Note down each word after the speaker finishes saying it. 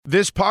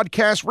This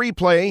podcast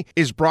replay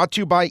is brought to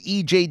you by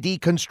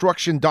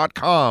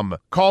EJDconstruction.com.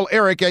 Call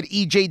Eric at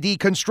EJD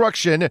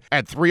Construction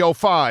at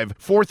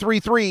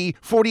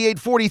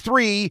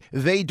 305-433-4843.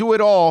 They do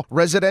it all,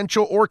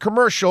 residential or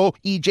commercial.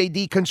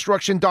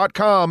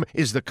 EJDconstruction.com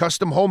is the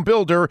custom home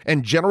builder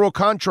and general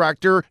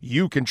contractor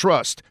you can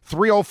trust.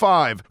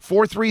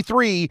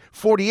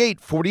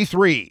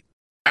 305-433-4843.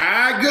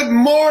 Good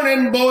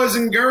morning, boys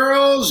and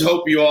girls.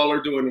 Hope you all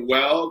are doing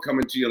well.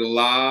 Coming to you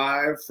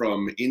live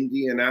from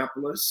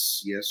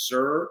Indianapolis. Yes,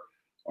 sir.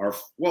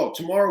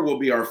 Tomorrow will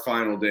be our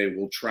final day.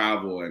 We'll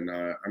travel, and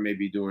I may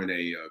be doing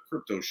a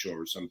crypto show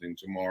or something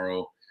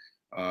tomorrow.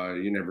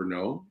 You never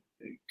know.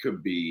 It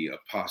could be a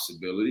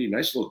possibility.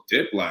 Nice little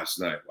dip last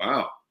night.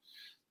 Wow.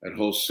 That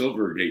whole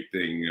Silvergate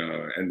thing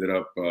ended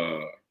up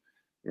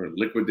we're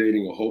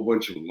liquidating a whole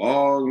bunch of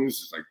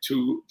longs. It's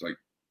like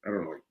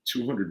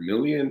 200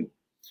 million.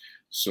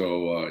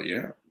 So,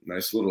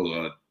 nice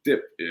little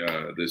dip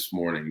this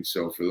morning.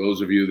 So for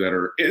those of you that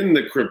are in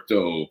the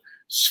crypto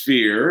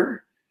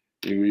sphere,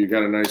 you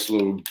got a nice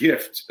little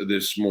gift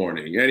this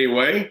morning.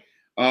 Anyway,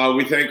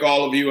 we thank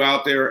all of you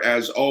out there,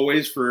 as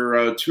always,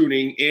 for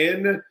tuning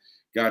in.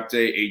 Got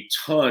a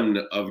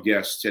ton of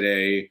guests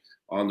today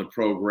on the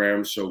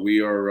program, so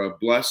we are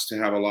blessed to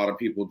have a lot of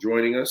people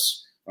joining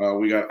us.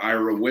 We got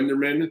Ira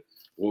Winderman.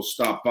 We'll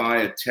stop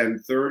by at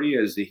 10:30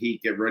 as the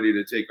Heat get ready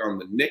to take on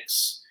the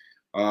Knicks.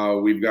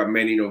 We've got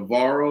Manny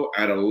Navarro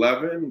at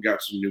 11. We've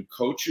got some new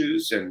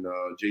coaches and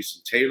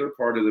Jason Taylor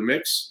part of the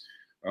mix,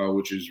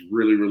 which is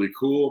really, really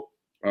cool.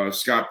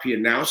 Scott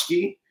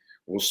Pianowski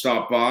will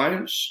stop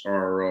by,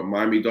 our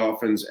Miami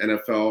Dolphins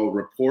NFL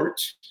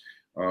report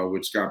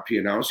with Scott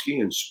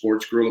Pianowski and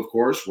Sports Grill, of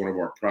course, one of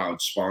our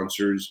proud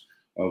sponsors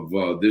of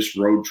this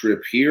road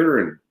trip here,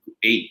 and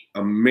 8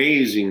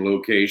 amazing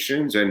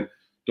locations. And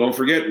don't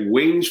forget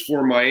Wings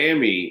for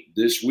Miami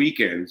this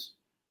weekend.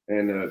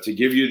 And to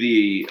give you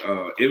the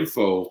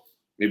info,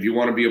 if you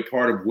want to be a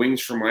part of Wings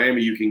for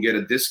Miami, you can get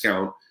a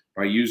discount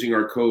by using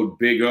our code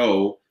Big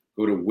O.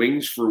 Go to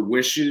Wings for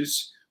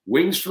Wishes,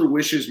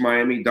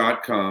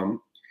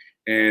 wingsforwishesmiami.com,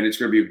 and it's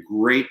going to be a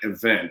great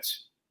event.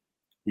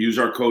 Use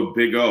our code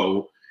Big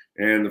O,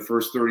 and the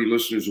first 30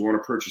 listeners who want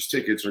to purchase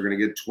tickets are going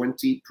to get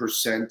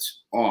 20%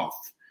 off.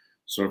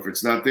 So if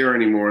it's not there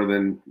anymore,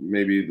 then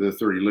maybe the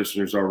 30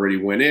 listeners already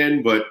went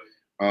in, but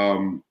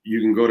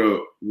you can go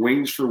to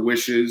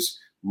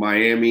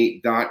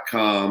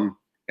wingsforwishesmiami.com,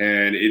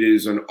 and it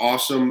is an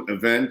awesome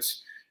event.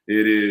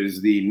 It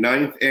is the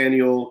 9th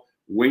annual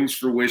Wings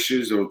for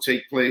Wishes. It will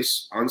take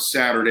place on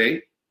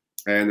Saturday,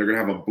 and they're going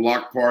to have a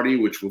block party,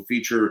 which will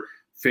feature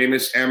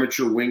famous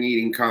amateur wing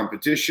eating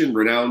competition,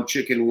 renowned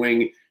chicken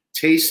wing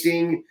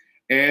tasting,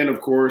 and,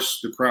 of course,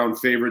 the crown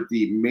favorite,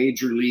 the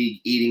Major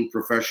League Eating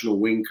Professional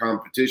Wing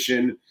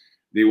Competition.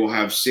 They will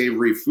have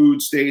savory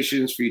food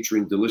stations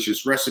featuring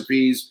delicious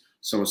recipes,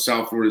 some of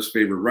South Florida's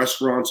favorite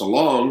restaurants,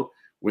 along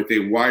with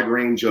a wide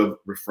range of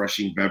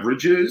refreshing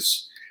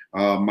beverages,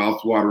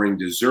 mouth-watering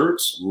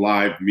desserts,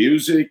 live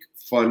music,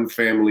 fun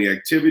family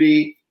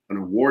activity, an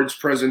awards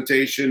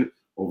presentation.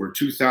 Over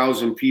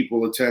 2,000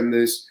 people attend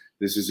this.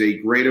 This is a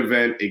great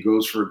event. It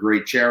goes for a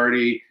great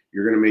charity.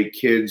 You're going to make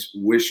kids'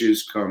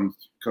 wishes come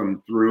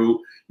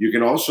through. You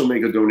can also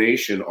make a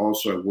donation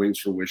also at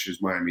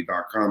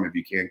wingsforwishesmiami.com if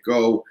you can't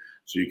go.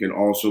 So you can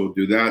also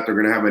do that. They're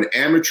going to have an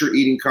amateur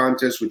eating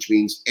contest, which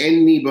means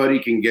anybody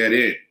can get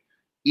in.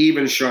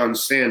 Even Sean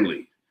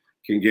Stanley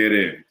can get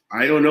in.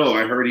 I don't know.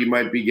 I heard he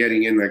might be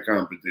getting in that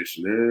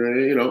competition.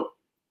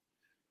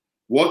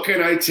 What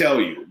can I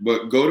tell you?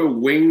 But go to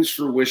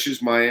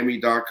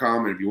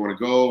wingsforwishesmiami.com. And if you want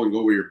to go and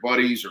go with your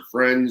buddies or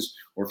friends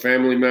or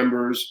family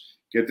members,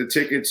 get the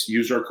tickets,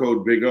 use our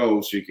code Big O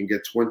so you can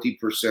get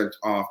 20%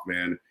 off,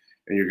 man.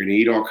 And you're going to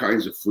eat all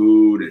kinds of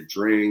food and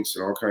drinks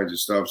and all kinds of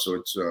stuff. So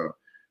it's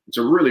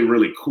a really,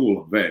 really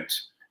cool event.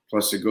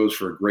 Plus, it goes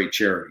for a great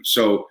charity.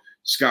 So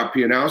Scott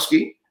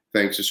Pianowski,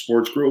 thanks to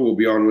Sports Grill, will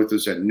be on with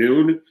us at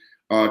noon.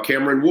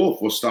 Cameron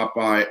Wolf will stop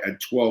by at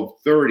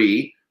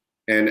 12:30.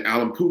 And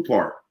Alan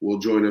Poupart will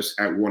join us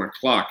at 1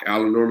 o'clock.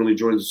 Alan normally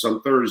joins us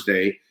on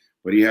Thursday,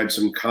 but he had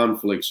some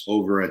conflicts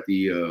over at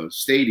the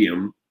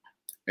stadium.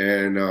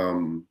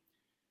 And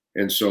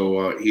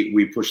so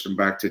we pushed him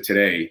back to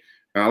today.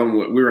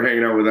 Alan, we were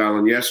hanging out with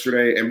Alan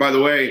yesterday. And by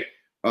the way,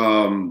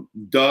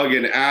 Doug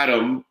and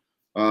Adam,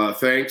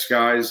 thanks,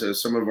 guys.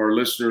 Some of our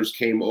listeners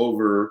came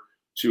over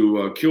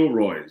to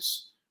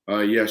Kilroy's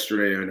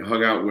yesterday and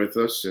hung out with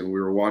us. And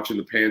we were watching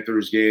the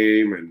Panthers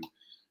game and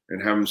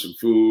having some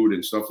food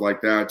and stuff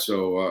like that.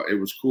 So it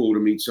was cool to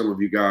meet some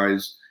of you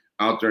guys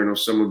out there. I know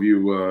some of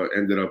you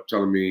ended up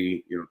telling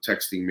me,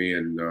 texting me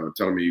and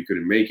telling me you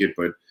couldn't make it,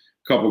 but a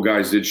couple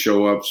guys did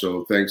show up.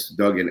 So thanks to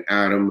Doug and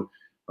Adam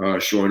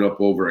showing up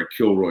over at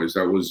Kilroy's.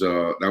 That was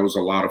a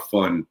lot of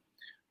fun.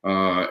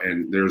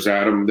 And there's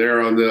Adam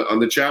there on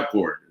the chat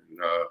board.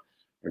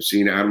 I've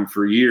seen Adam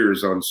for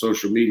years on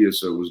social media,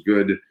 so it was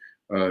good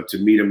to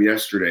meet him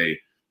yesterday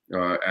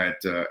at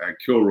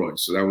Kilroy.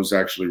 So that was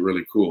actually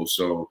really cool.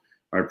 So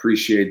I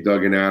appreciate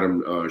Doug and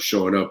Adam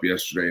showing up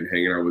yesterday and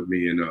hanging out with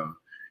me and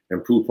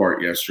and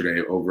Poupart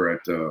yesterday over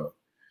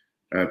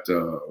at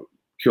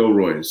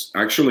Kilroy's.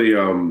 Actually,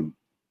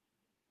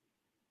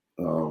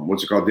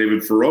 what's it called?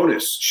 David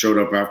Furones showed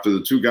up after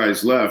the two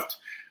guys left.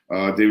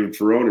 David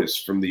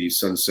Furones from the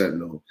Sun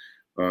Sentinel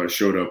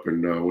showed up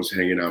and was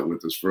hanging out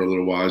with us for a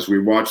little while as we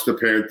watched the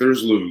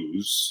Panthers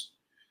lose.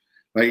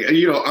 Like,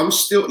 I'm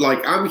still like,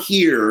 I'm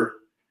here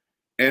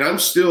and I'm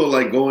still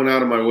like going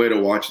out of my way to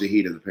watch the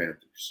Heat of the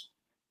Panthers.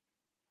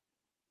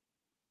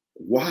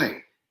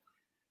 Why?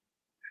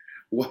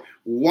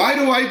 Why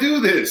do I do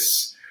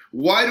this?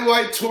 Why do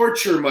I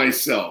torture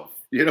myself?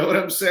 You know what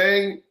I'm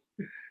saying?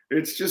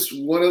 It's just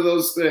one of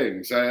those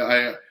things.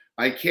 I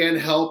can't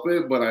help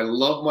it, but I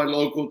love my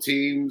local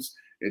teams.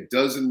 It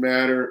doesn't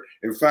matter.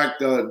 In fact,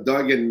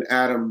 Doug and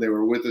Adam, they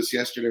were with us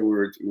yesterday.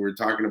 We were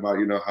talking about,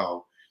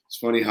 how it's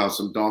funny how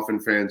some Dolphin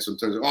fans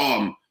sometimes,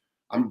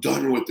 I'm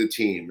done with the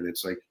team. And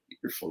it's like,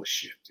 you're full of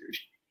shit,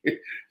 dude.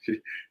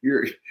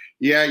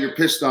 You're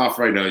pissed off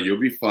right now. You'll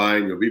be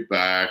fine. You'll be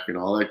back and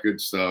all that good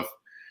stuff.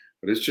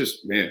 But it's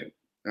just, man,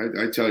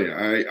 I tell you,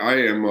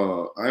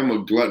 I'm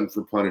a glutton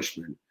for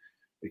punishment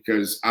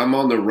because I'm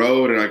on the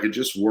road and I could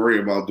just worry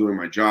about doing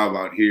my job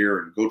out here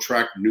and go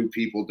track new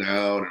people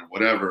down and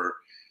whatever.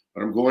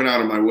 But I'm going out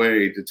of my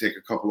way to take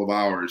a couple of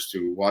hours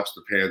to watch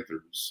the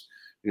Panthers,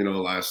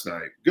 last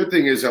night. Good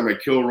thing is I'm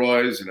at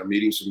Kilroy's and I'm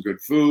eating some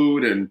good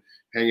food and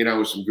hanging out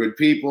with some good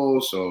people.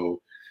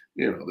 So,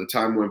 the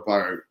time went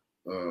by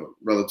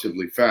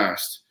relatively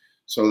fast.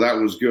 So that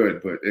was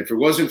good. But if it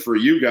wasn't for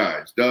you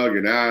guys, Doug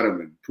and Adam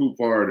and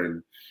Poupart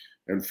and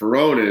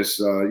Furones,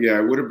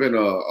 it would have been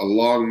a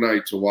long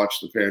night to watch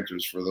the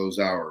Panthers for those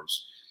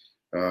hours.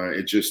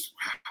 It just,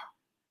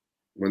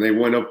 when they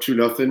went up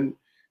 2-0,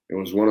 it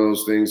was one of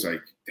those things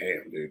like,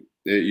 damn, dude.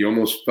 You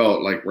almost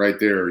felt like right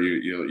there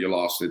you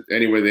lost it.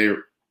 Anyway,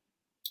 they're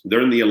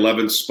in the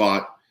 11th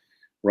spot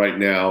right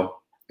now,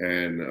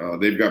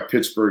 and they've got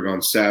Pittsburgh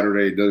on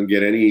Saturday. It doesn't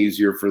get any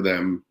easier for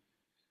them.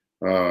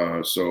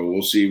 So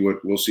we'll see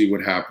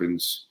what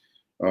happens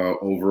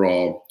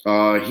overall.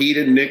 Heat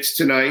and Knicks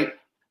tonight,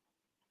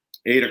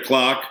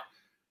 8:00.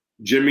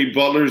 Jimmy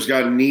Butler's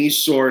got knee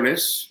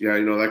soreness. Yeah,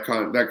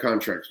 that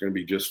contract's going to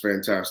be just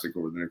fantastic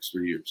over the next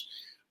 3 years.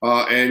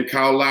 And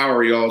Kyle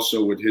Lowry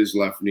also with his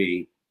left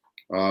knee.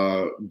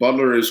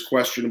 Butler is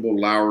questionable.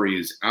 Lowry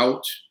is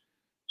out.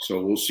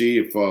 So we'll see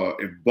if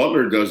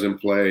Butler doesn't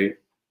play.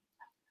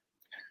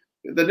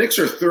 The Knicks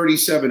are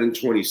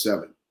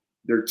 37-27.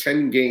 They're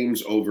 10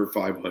 games over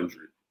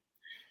 500.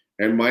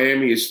 And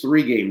Miami is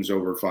 3 games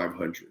over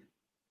 500.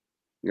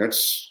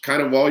 That's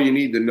kind of all you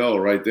need to know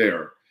right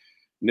there.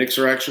 Knicks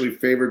are actually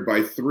favored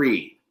by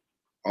 3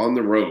 on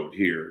the road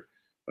here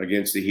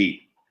against the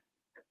Heat.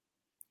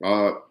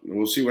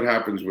 We'll see what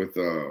happens with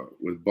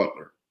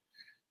Butler.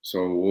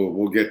 So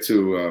we'll get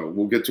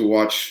to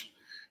watch.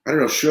 I don't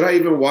know. Should I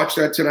even watch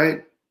that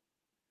tonight?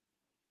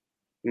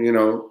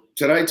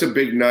 Tonight's a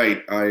big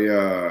night.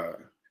 I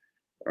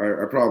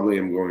probably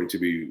am going to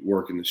be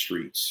working the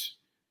streets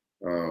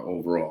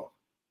overall,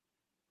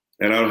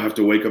 and I don't have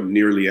to wake up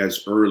nearly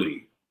as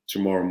early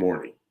tomorrow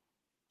morning.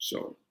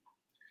 So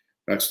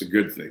that's the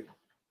good thing.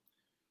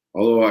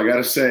 Although I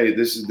gotta say,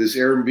 this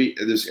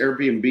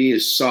Airbnb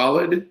is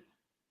solid,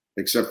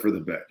 except for the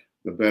bed.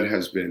 The bed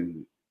has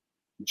been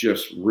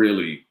just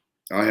really.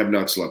 I have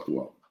not slept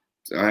well.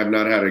 I have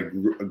not had a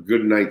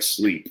good night's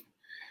sleep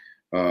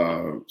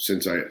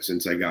since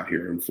I got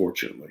here,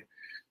 unfortunately.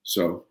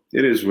 So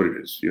it is what it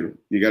is. You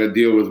got to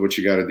deal with what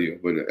you got to deal.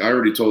 But I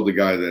already told the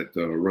guy that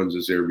runs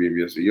this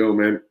Airbnb, I said, yo,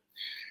 man,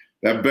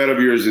 that bed of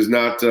yours is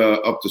not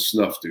up to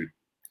snuff, dude.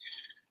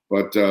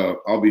 But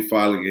I'll be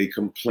filing a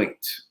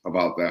complaint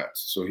about that.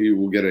 So he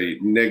will get a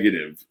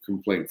negative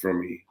complaint from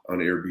me on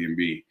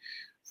Airbnb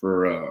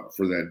for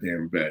that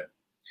damn bed.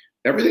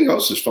 Everything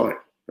else is fine,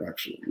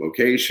 actually.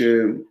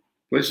 Location,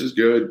 place is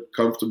good,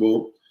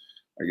 comfortable.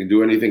 I can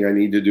do anything I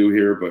need to do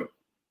here, but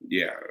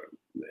yeah,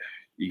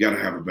 you got to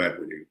have a bed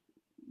when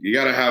you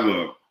got to have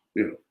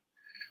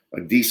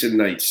a decent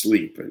night's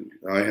sleep. And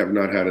I have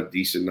not had a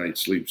decent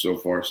night's sleep so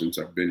far since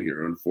I've been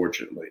here,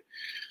 unfortunately.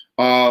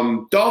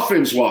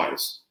 Dolphins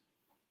wise,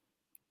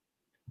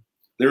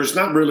 there's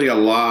not really a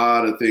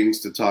lot of things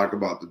to talk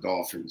about the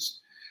Dolphins,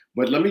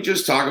 but let me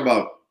just talk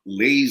about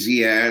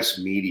lazy ass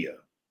media.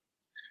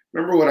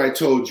 Remember what I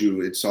told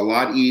you, it's a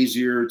lot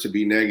easier to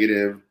be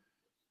negative.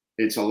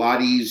 It's a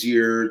lot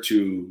easier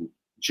to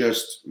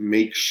just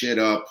make shit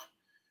up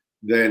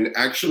than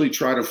actually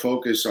try to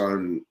focus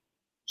on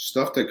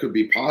stuff that could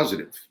be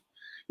positive.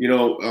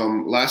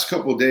 Last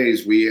couple of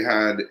days we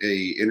had a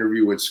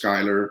interview with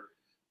Skylar.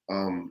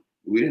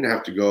 We didn't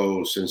have to go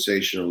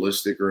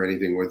sensationalistic or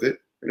anything with it.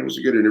 And it was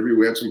a good interview.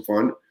 We had some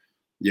fun.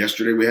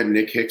 Yesterday we had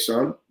Nick Hicks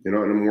on, and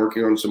I'm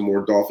working on some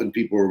more Dolphin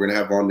people we're going to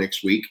have on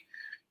next week.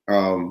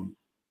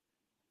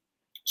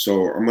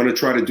 So I'm going to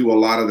try to do a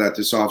lot of that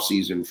this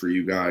offseason for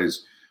you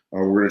guys.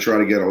 We're going to try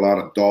to get a lot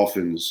of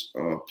Dolphins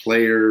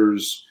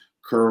players,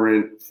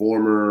 current,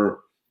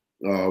 former.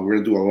 We're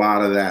going to do a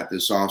lot of that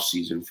this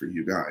offseason for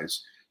you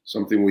guys.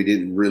 Something we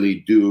didn't really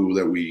do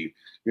that we,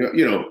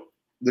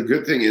 the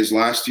good thing is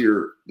last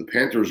year the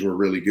Panthers were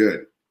really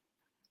good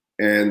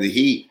and the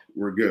Heat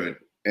were good.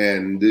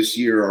 And this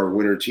year our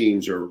winter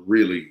teams are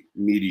really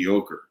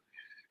mediocre.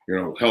 You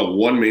know, hell,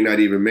 one may not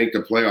even make the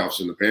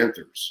playoffs in the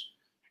Panthers,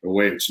 the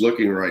way it's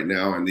looking right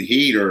now. And the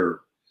Heat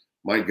are,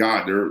 my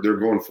God, they're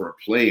going for a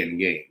play-in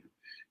game,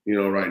 you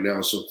know, right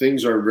now. So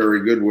things aren't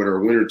very good with our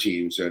winter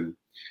teams, and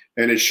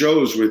it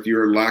shows with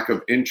your lack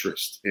of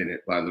interest in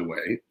it. By the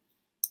way,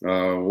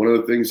 one of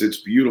the things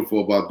that's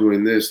beautiful about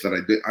doing this that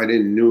I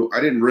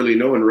didn't really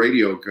know in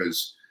radio,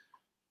 because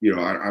you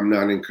know I'm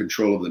not in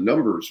control of the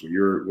numbers. When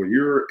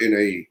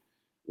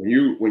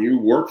you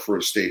work for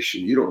a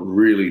station, you don't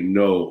really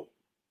know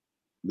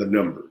the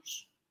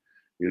numbers,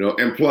 you know.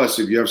 And plus,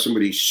 if you have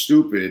somebody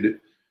stupid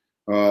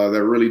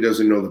that really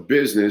doesn't know the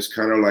business,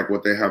 kind of like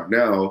what they have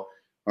now,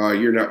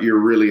 you're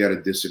really at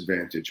a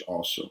disadvantage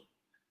also.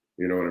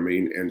 You know what I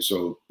mean? And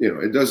so, you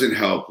know, it doesn't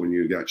help when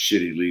you got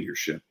shitty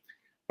leadership.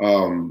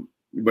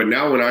 But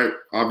now when I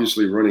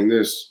obviously running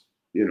this,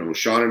 you know,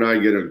 Sean and I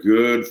get a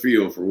good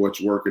feel for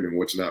what's working and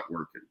what's not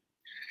working.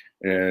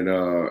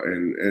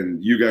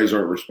 And you guys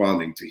aren't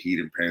responding to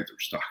Heat and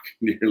Panthers talk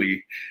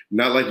nearly,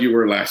 not like you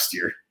were last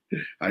year.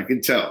 I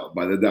can tell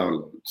by the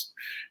downloads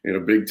in a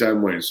big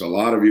time way. So a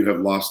lot of you have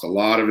lost a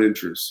lot of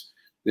interest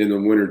in the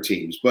winter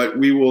teams, but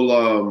we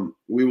will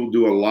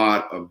do a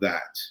lot of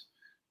that,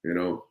 you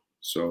know.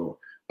 So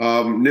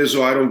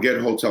Nizzo, I don't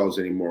get hotels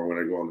anymore when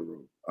I go on the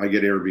road. I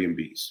get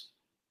Airbnbs.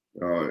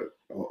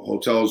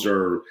 Hotels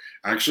are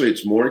actually,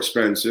 it's more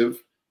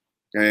expensive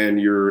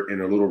and you're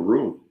in a little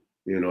room,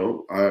 you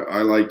know.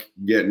 I like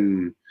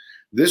getting,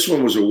 this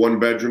one was a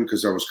 1-bedroom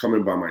because I was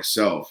coming by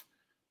myself.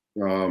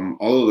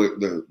 Although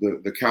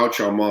the couch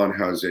I'm on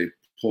has a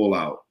pull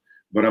out,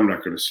 but I'm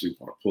not going to sleep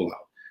on a pull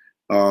out.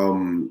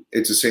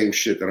 It's the same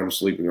shit that I'm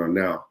sleeping on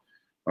now.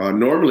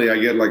 Normally I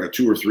get like a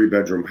 2 or 3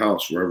 bedroom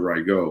house wherever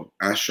I go.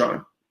 Ask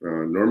Sean.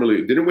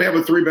 Normally, didn't we have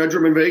a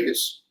 3-bedroom in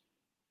Vegas?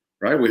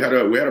 Right? We had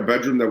a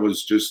bedroom that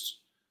was just,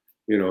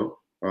 you know,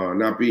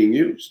 not being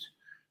used.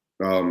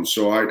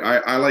 So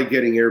I like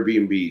getting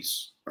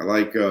Airbnbs. I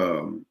like,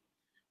 you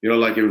know,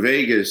 like in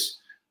Vegas,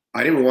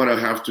 I didn't want to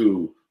have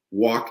to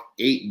walk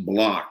 8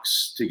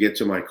 blocks to get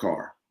to my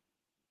car.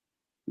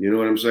 You know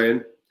what I'm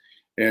saying?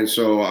 And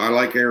so I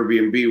like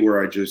Airbnb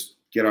where I just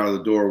get out of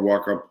the door,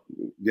 walk up,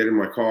 get in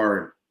my car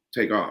and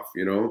take off,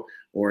 you know?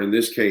 Or in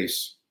this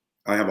case,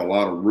 I have a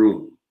lot of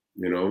room,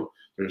 you know?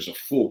 There's a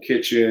full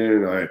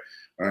kitchen. I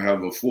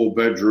have a full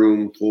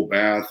bedroom, full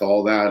bath,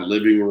 all that,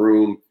 living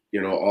room,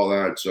 you know, all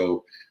that.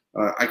 So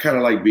I kind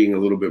of like being a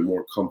little bit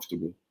more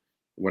comfortable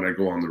when I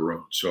go on the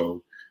road.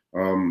 So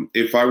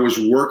if I was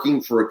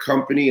working for a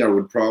company, I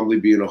would probably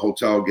be in a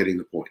hotel getting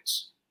the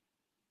points.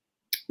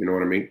 You know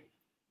what I mean?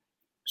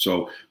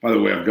 So, by the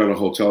way, I've gone to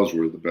hotels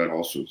where the bed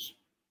also is,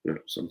 you know,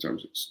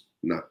 sometimes it's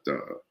not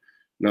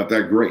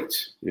that great.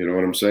 You know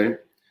what I'm saying?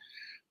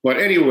 But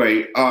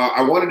anyway,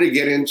 I wanted to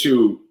get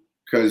into,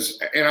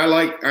 and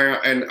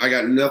I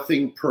got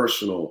nothing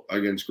personal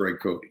against Greg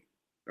Cote.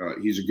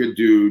 He's a good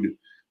dude.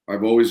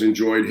 I've always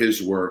enjoyed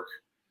his work.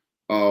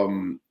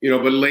 You know,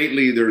 but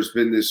lately there's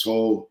been this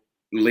whole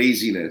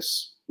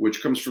laziness,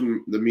 which comes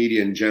from the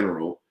media in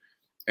general.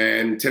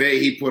 And today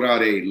he put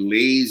out a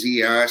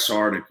lazy ass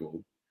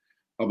article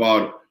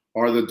about,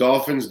 are the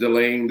Dolphins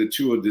delaying the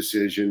Tua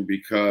decision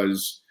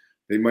because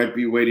they might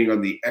be waiting on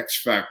the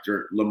X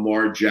factor,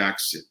 Lamar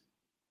Jackson.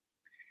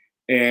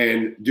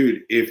 And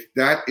dude, if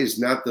that is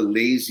not the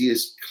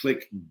laziest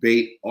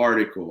clickbait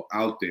article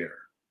out there,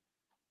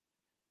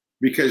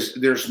 because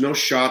there's no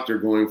shot they're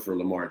going for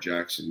Lamar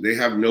Jackson. They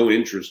have no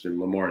interest in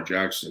Lamar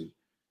Jackson.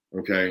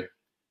 Okay.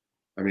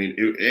 I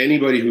mean,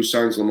 anybody who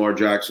signs Lamar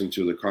Jackson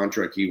to the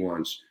contract he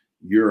wants,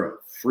 you're a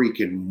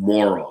freaking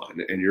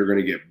moron and you're going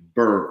to get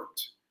burned.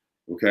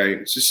 Okay.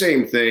 It's the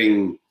same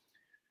thing.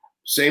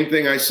 Same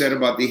thing I said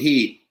about the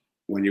Heat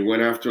when you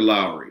went after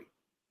Lowry.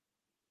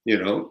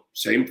 You know,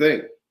 same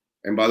thing.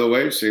 And by the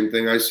way, same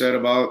thing I said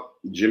about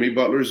Jimmy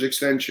Butler's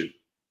extension.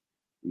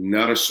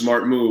 Not a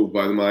smart move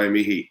by the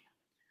Miami Heat.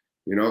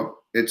 You know,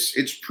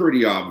 it's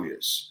pretty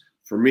obvious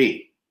for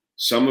me.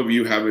 Some of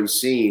you haven't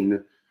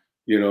seen,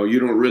 you know, you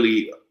don't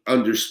really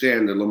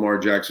understand that Lamar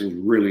Jackson's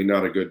really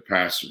not a good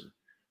passer.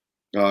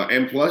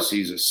 And plus,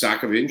 he's a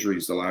sack of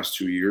injuries the last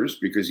 2 years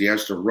because he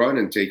has to run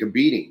and take a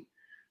beating.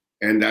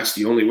 And that's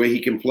the only way he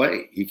can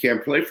play. He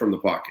can't play from the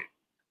pocket.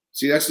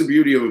 See, that's the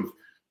beauty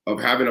of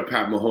having a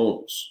Pat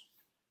Mahomes.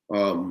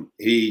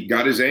 He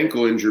got his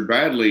ankle injured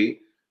badly,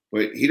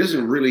 but he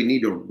doesn't really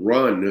need to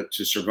run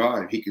to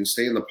survive. He can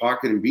stay in the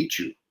pocket and beat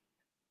you.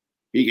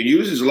 He can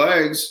use his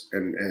legs,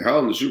 and hell,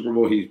 in the Super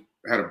Bowl, he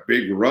had a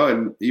big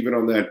run, even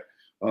on that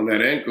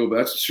ankle, but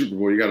that's the Super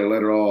Bowl. You got to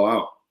let it all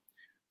out.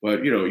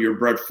 But, you know, you're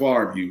Brett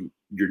Favre.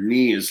 Your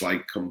knee is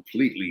like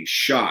completely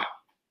shot,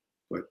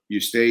 but you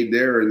stayed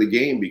there in the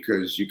game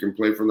because you can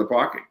play from the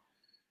pocket.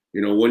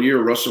 You know, one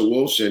year Russell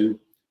Wilson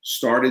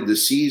started the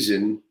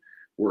season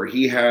where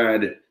he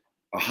had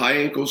a high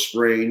ankle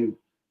sprain,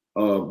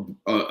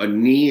 a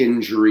knee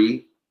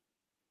injury,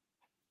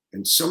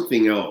 and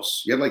something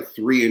else. He had like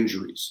 3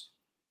 injuries.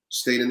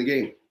 Stayed in the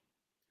game.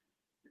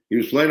 He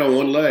was playing on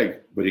one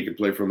leg, but he could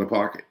play from the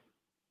pocket.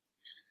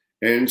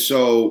 And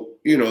so,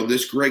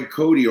 this Greg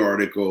Cody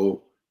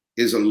article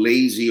is a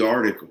lazy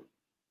article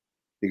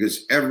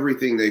because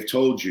everything they've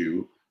told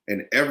you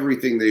and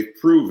everything they've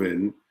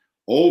proven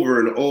over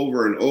and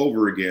over and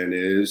over again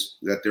is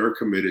that they're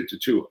committed to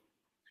Tua.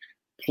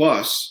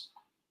 Plus,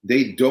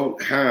 they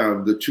don't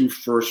have the 2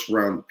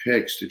 first-round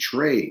picks to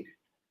trade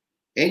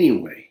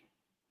anyway,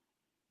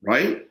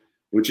 right?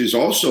 Which is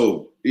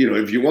also,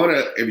 if you want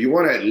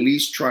to at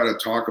least try to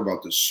talk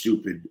about the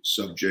stupid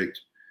subject,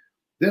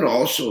 then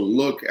also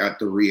look at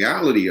the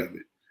reality of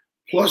it.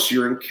 Plus,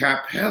 you're in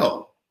cap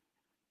hell.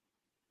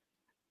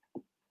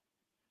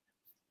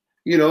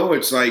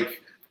 It's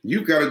like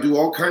you've got to do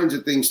all kinds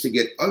of things to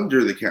get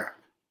under the cap.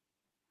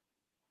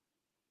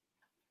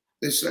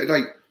 It's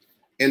like,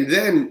 and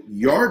then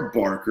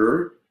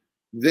Yardbarker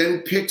then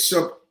picks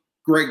up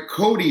Greg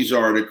Cody's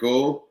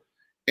article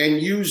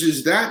and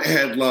uses that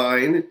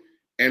headline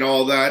and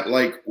all that,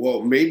 like,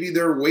 well, maybe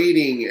they're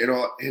waiting and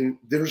all, and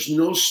there's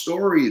no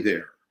story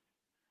there.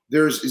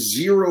 There's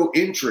zero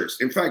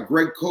interest. In fact,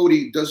 Greg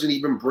Cody doesn't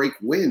even break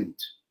wind.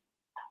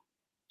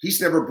 He's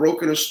never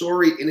broken a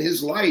story in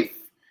his life.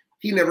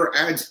 He never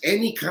adds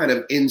any kind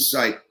of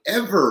insight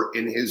ever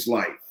in his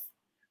life.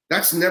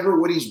 That's never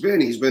what he's been.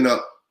 He's been a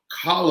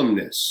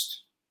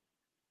columnist.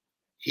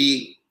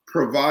 He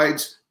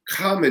provides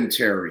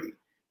commentary.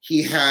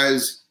 He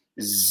has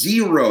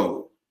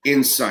zero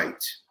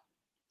insight.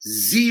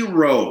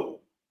 Zero.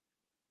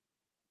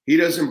 He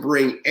doesn't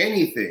bring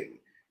anything.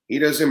 He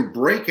doesn't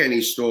break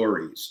any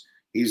stories.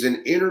 He's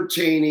an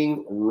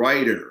entertaining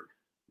writer.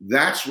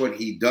 That's what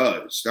he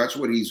does. That's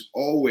what he's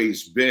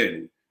always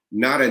been,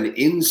 not an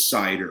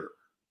insider.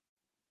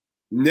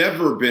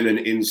 Never been an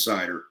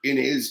insider. In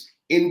his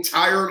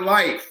entire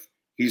life,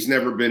 he's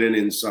never been an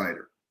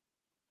insider.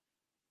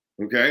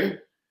 Okay?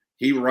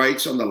 He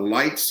writes on the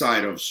light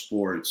side of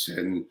sports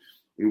and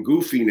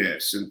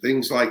goofiness and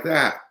things like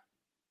that.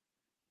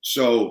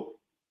 So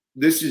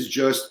this is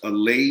just a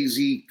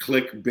lazy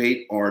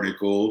clickbait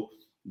article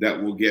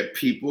that will get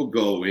people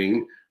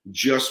going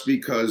just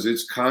because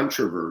it's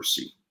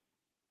controversy.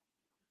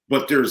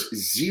 But there's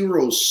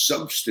zero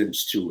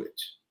substance to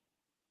it.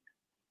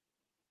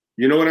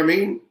 You know what I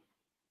mean?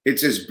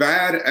 It's as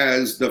bad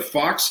as the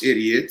Fox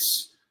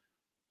idiots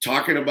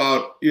talking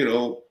about,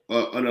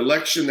 an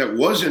election that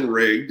wasn't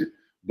rigged,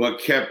 but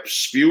kept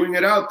spewing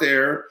it out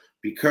there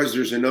because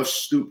there's enough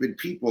stupid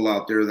people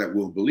out there that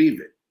will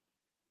believe it.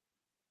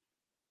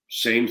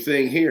 Same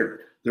thing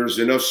here. There's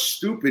enough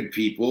stupid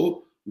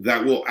people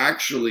that will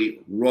actually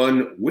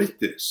run with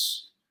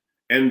this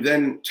and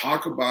then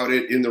talk about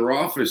it in their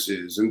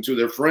offices and to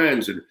their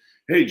friends. And,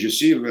 hey, did you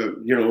see,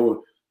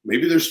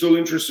 maybe they're still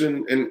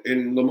interested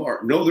in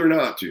Lamar. No, they're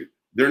not, dude.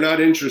 They're not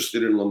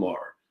interested in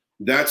Lamar.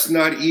 That's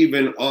not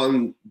even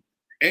on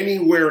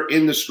anywhere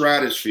in the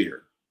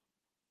stratosphere.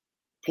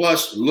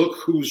 Plus, look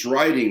who's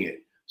writing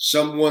it.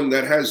 Someone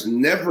that has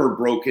never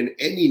broken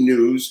any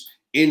news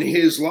in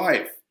his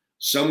life.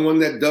 Someone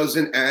that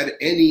doesn't add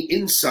any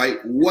insight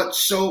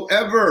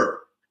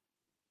whatsoever.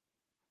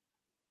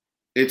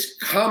 It's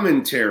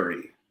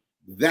commentary.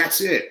 That's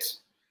it.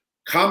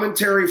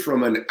 Commentary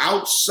from an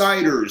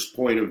outsider's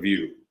point of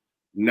view,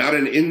 not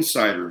an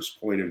insider's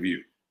point of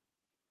view.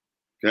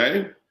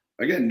 Okay?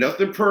 Again,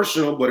 nothing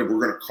personal, but if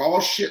we're going to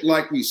call shit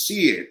like we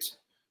see it,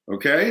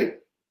 okay,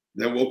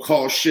 then we'll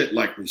call shit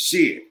like we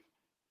see it.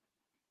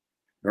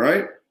 All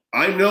right?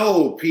 I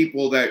know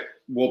people that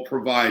will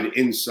provide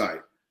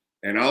insight.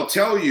 And I'll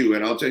tell you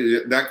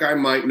that guy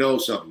might know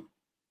something.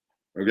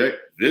 Okay?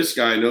 This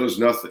guy knows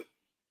nothing.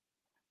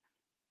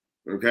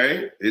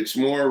 Okay? It's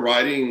more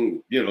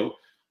writing,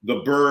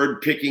 the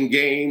bird picking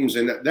games,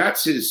 and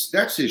that's his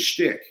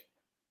shtick.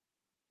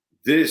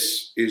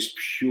 This is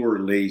pure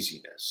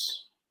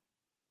laziness.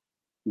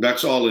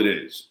 That's all it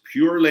is.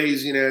 Pure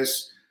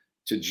laziness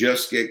to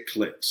just get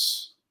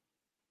clicks.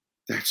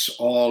 That's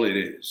all it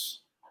is.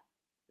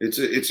 It's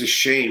a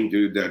shame,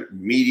 dude, that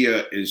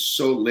media is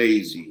so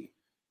lazy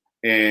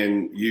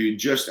and you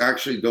just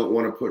actually don't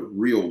want to put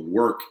real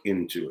work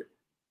into it.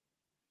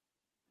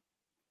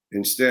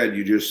 Instead,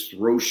 you just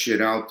throw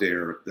shit out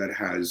there that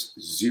has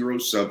zero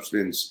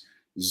substance,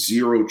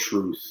 zero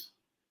truth.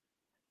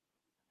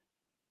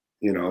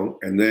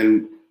 And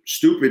then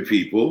stupid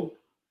people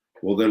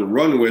will then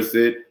run with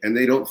it, and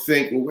they don't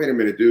think, well, wait a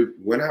minute, dude,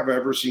 when have I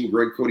ever seen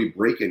Greg Cody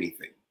break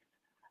anything?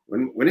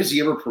 When has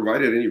he ever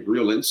provided any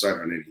real insight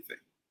on anything?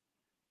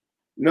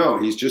 No,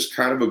 he's just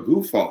kind of a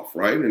goof off,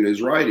 right? In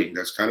his writing,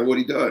 that's kind of what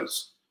he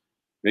does.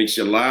 Makes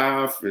you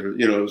laugh,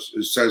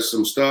 says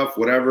some stuff,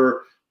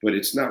 whatever, but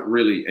it's not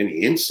really any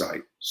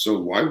insight. So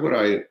why would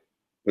I?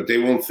 But they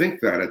won't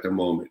think that at the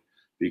moment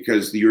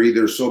because you're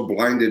either so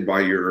blinded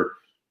by your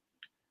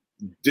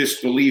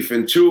disbelief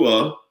in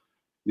Tua,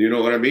 you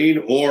know what I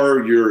mean?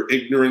 Or your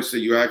ignorance that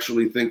you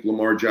actually think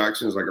Lamar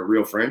Jackson is like a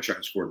real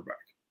franchise quarterback.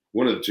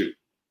 One of the two.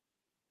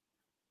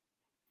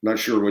 Not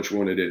sure which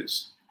one it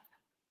is.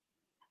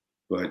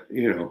 But,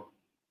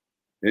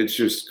 it's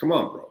just, come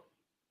on,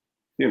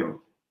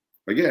 bro.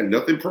 Again,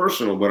 nothing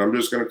personal, but I'm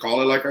just going to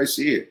call it like I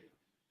see it.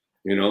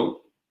 You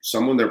know,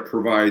 someone that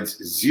provides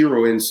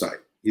zero insight.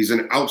 He's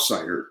an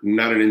outsider,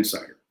 not an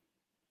insider.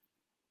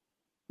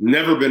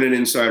 Never been an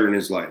insider in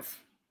his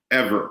life,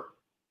 ever.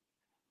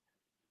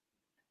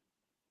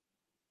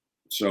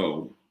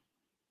 So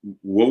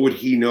what would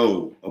he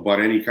know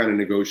about any kind of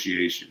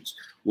negotiations?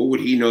 What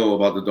would he know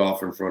about the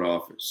Dolphin front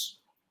office?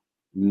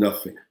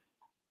 Nothing.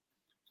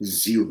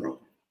 Zero.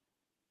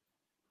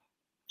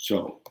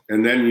 So,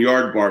 and then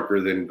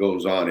Yardbarker then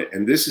goes on it.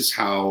 And this is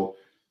how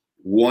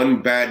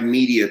one bad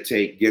media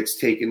take gets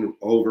taken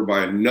over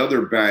by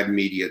another bad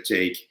media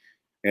take.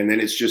 And then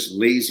it's just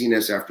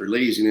laziness after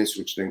laziness,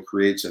 which then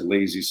creates a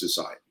lazy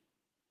society.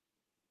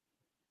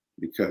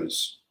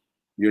 Because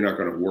you're not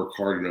going to work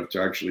hard enough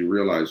to actually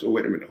realize, oh,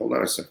 wait a minute, hold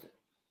on a second.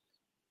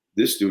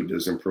 This dude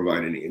doesn't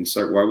provide any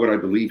insight. Why would I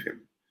believe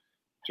him?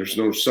 There's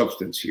no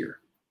substance here.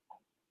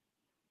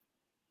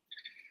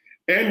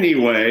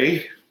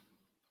 Anyway,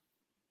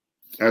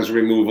 as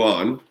we move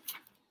on,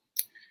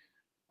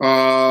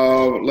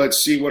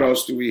 let's see, what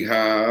else do we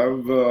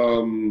have?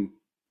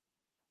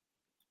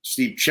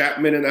 Steve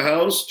Chapman in the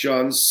house,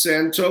 John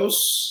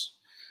Santos,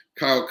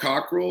 Kyle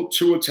Cockrell,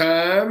 Tua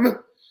Time,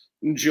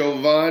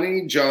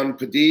 Giovanni, John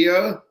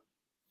Padilla,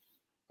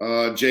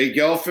 Jay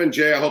Gelfin.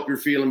 Jay, I hope you're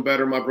feeling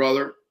better, my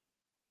brother.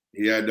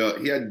 He had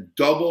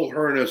double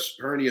hernia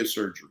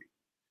surgery.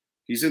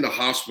 He's in the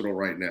hospital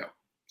right now.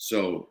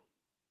 So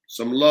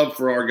some love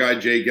for our guy,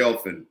 Jay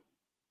Gelfin.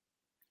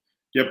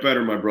 Get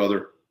better, my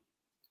brother.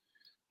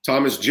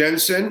 Thomas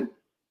Jensen,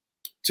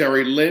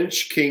 Terry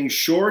Lynch, King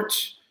Short.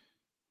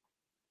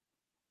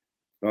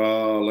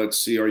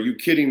 Let's see. Are you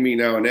kidding me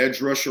now? An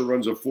edge rusher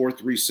runs a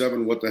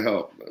 4.37. What the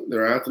hell?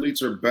 Their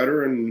athletes are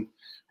better and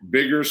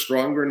bigger,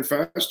 stronger, and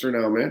faster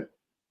now, man.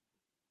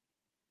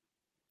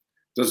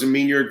 Doesn't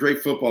mean you're a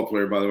great football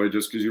player, by the way,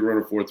 just because you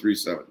run a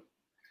 4.37.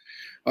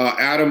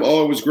 Adam,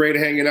 it was great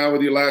hanging out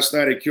with you last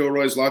night at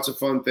Kilroy's. Lots of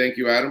fun. Thank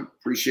you, Adam.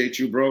 Appreciate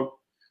you, bro.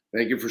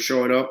 Thank you for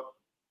showing up.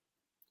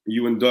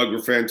 You and Doug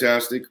were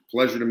fantastic.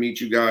 Pleasure to meet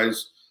you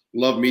guys.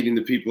 Love meeting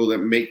the people that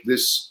make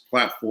this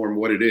platform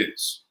what it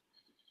is.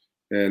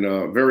 And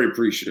very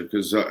appreciative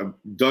because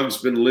Doug's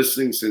been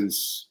listening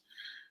since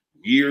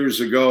years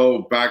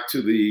ago, back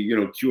to the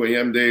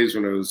QAM days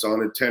when I was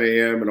on at 10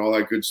 a.m. and all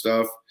that good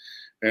stuff.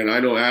 And I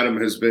know Adam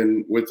has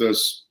been with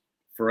us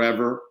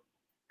forever.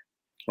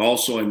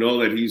 Also, I know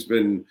that he's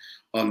been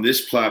on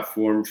this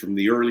platform from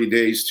the early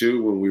days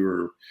too,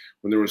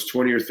 when there was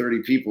 20 or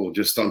 30 people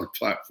just on the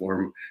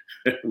platform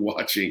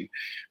watching.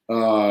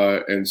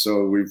 And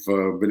so we've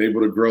been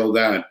able to grow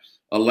that.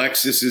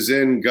 Alexis is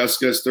in, Gus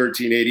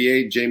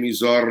 1388, Jamie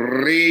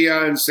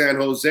Zorrilla in San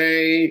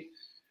Jose.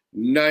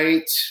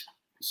 Knight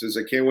says,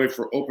 I can't wait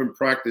for open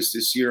practice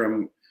this year.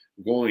 I'm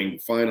going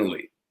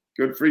finally.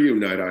 Good for you,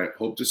 Knight. I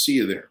hope to see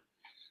you there.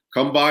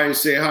 Come by and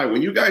say hi.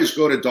 When you guys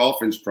go to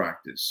Dolphins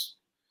practice,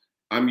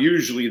 I'm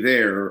usually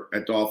there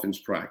at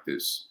Dolphins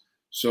practice.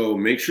 So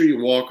make sure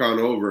you walk on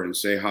over and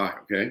say hi,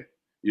 okay?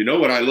 You know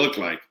what I look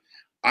like.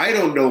 I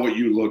don't know what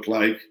you look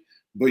like,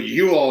 but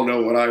you all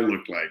know what I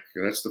look like.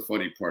 That's the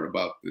funny part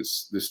about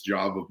this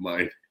job of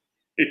mine.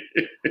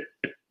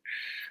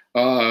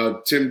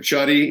 Tim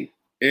Chuddy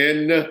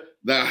in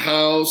the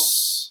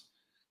house.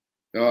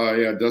 Yeah,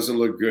 it doesn't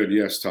look good.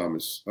 Yes,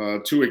 Thomas.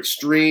 Too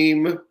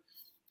Extreme,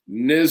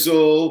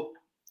 Nizzle,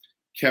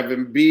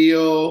 Kevin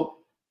Beal.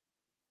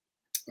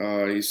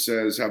 He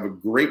says, have a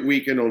great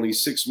weekend. Only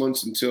 6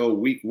 months until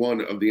week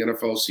 1 of the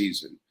NFL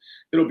season.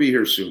 It'll be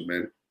here soon,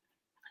 man.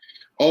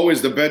 Oh,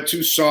 is the bed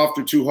too soft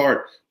or too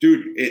hard?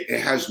 Dude, it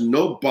has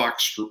no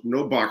box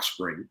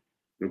spring,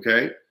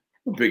 okay?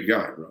 I'm a big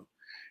guy, bro.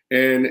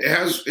 And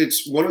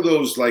it's one of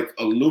those like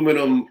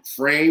aluminum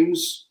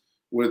frames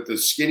with the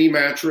skinny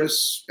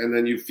mattress, and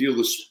then you feel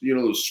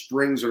those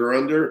springs that are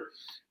under.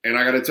 And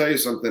I got to tell you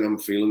something, I'm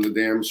feeling the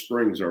damn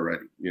springs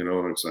already.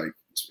 It's like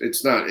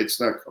it's not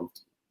comfortable.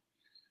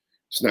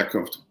 It's not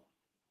comfortable.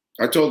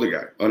 I told the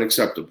guy,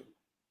 unacceptable.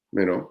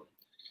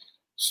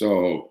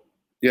 So.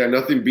 Yeah,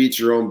 nothing beats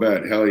your own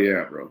bed. Hell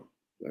yeah, bro.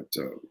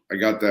 I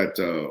got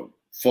that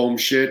foam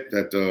shit,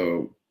 that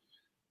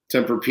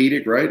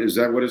Tempur-Pedic, right? Is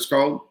that what it's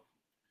called?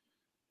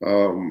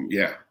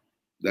 Yeah,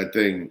 that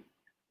thing.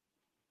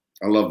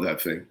 I love that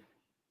thing.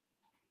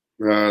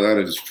 That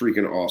is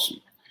freaking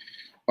awesome.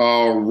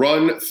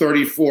 Run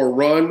 34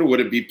 Run. Would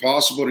it be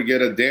possible to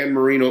get a Dan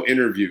Marino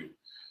interview?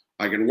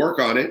 I can work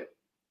on it.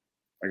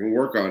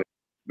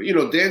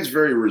 But, Dan's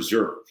very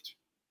reserved.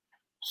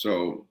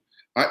 So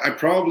I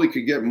probably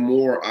could get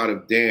more out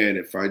of Dan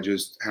if I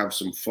just have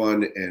some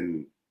fun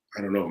and,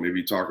 I don't know,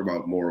 maybe talk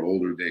about more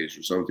older days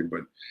or something.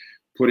 But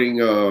putting,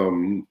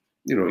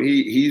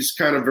 he's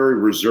kind of very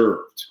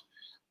reserved.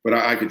 But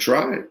I could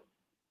try.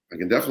 I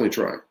can definitely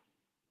try.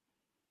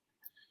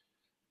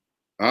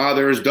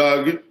 There's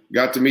Doug.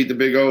 Got to meet the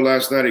Big O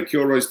last night at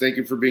Kilroy's. Thank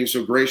you for being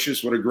so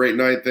gracious. What a great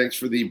night. Thanks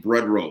for the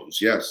bread rolls.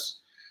 Yes.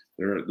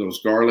 There are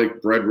those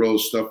garlic bread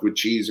rolls stuffed with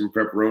cheese and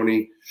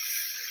pepperoni.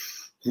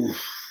 Whew.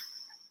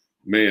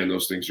 Man,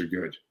 those things are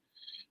good.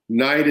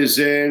 Knight is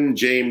in.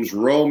 James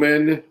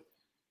Roman.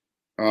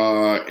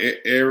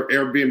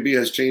 Airbnb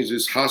has changed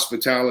its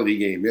hospitality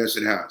game. Yes,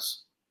 it has.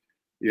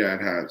 Yeah,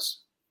 it has.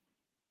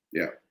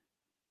 Yeah.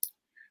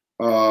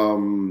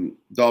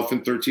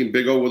 Dolphin 13,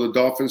 Big O, will the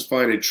Dolphins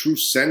find a true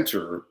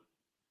center,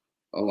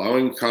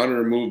 allowing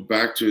Connor to move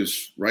back to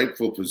his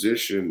rightful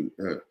position?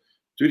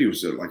 Dude, he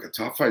was like a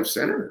top 5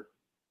 center.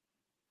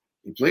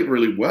 He played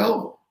really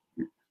well.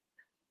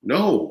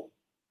 No.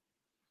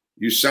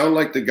 You sound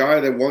like the guy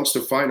that wants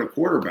to find a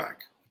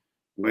quarterback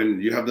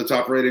when you have the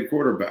top rated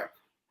quarterback.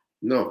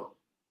 No.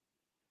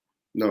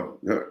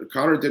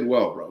 Connor did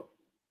well, bro.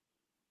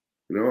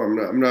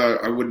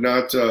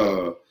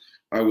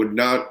 I would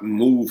not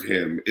move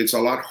him. It's a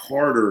lot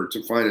harder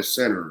to find a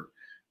center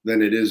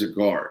than it is a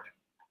guard.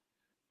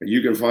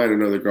 You can find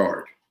another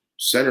guard.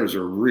 Centers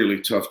are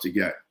really tough to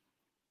get.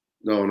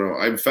 No.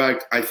 In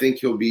fact, I think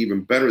he'll be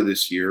even better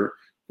this year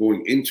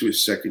going into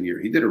his second year.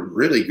 He did a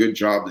really good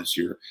job this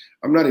year.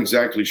 I'm not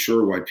exactly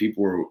sure why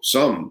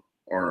some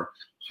are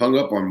hung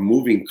up on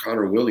moving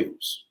Connor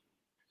Williams.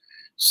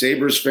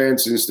 Sabres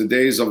fans since the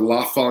days of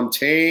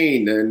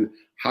LaFontaine and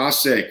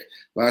Hasek.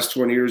 Last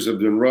 20 years have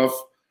been rough.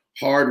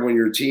 Hard when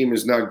your team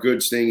is not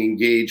good staying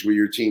engaged with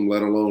your team,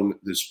 let alone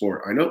the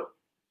sport. I know.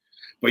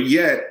 But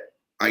yet,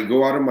 I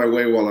go out of my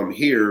way while I'm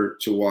here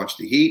to watch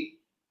the Heat,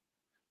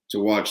 to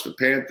watch the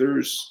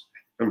Panthers.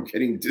 I'm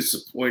getting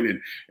disappointed.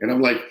 And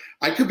I'm like,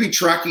 I could be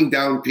tracking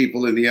down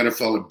people in the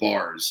NFL at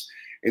bars.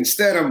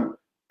 Instead,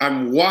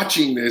 I'm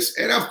watching this.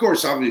 And of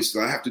course,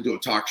 obviously, I have to do a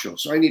talk show.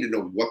 So I need to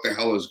know what the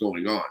hell is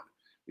going on.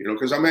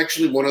 Because I'm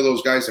actually one of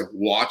those guys that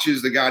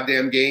watches the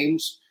goddamn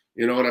games.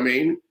 You know what I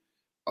mean?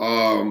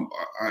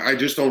 I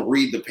just don't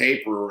read the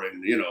paper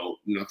and,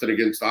 nothing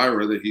against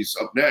Ira that he's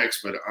up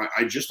next, but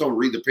I just don't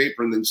read the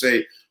paper and then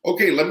say,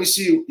 okay, let me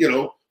see,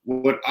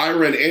 what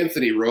Ira and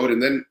Anthony wrote,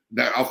 and then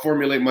I'll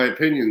formulate my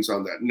opinions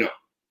on that. No.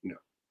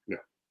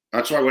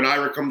 That's why when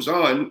Ira comes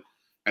on,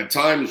 at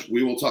times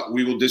we will talk,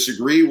 we will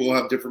disagree, we'll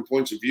have different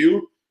points of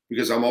view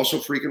because I'm also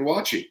freaking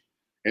watching.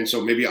 And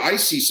so maybe I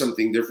see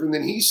something different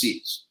than he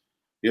sees.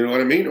 You know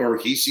what I mean? Or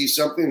he sees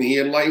something and he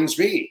enlightens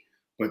me.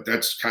 But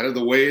that's kind of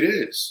the way it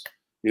is.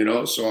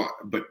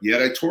 But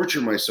yet I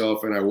torture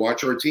myself and I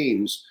watch our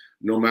teams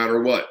no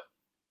matter what.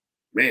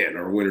 Man,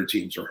 our winter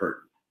teams are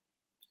hurting.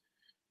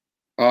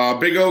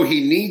 Big O,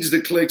 he needs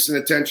the clicks and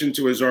attention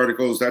to his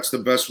articles. That's the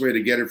best way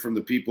to get it from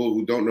the people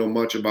who don't know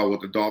much about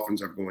what the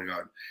Dolphins have going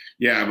on.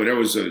 Yeah, but that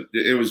was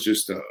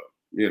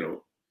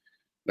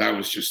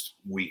just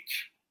weak.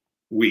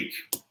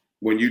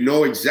 When you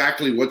know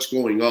exactly what's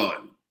going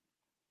on,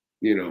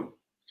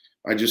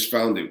 I just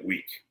found it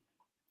weak.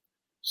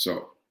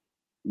 So,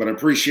 but I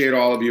appreciate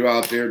all of you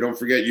out there. Don't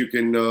forget, you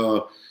can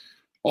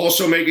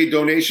also make a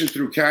donation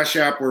through Cash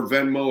App or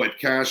Venmo at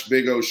Cash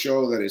Big O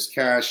Show. That is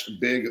Cash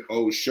Big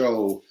O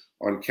Show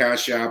on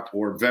Cash App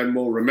or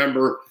Venmo.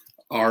 Remember,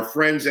 our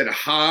friends at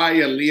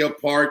Hialeah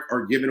Park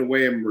are giving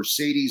away a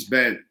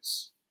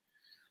Mercedes-Benz.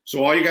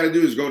 So all you got to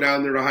do is go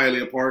down there to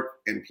Hialeah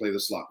Park and play the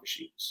slot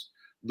machines.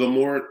 The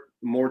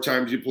more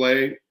times you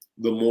play,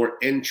 the more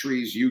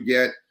entries you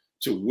get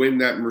to win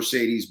that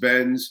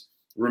Mercedes-Benz.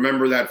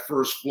 Remember that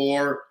first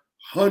floor,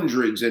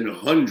 hundreds and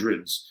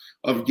hundreds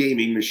of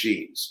gaming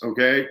machines,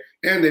 okay?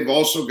 And they've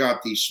also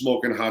got these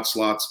smoking hot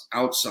slots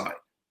outside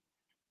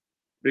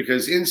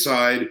because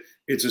inside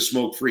it's a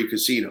smoke-free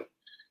casino.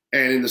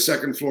 And in the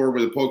second floor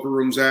where the poker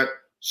room's at,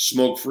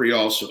 smoke-free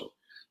also.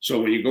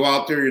 So when you go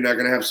out there, you're not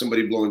going to have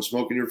somebody blowing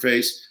smoke in your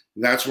face.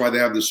 That's why they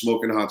have the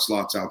smoking hot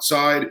slots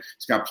outside.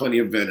 It's got plenty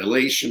of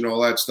ventilation,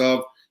 all that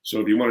stuff. So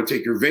if you want to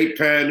take your vape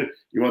pen,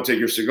 you want to take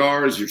your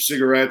cigars, your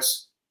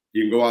cigarettes,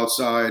 you can go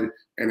outside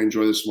and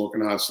enjoy the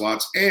smoking hot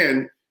slots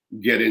and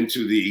get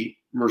into the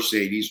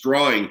Mercedes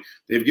drawing.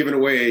 They've given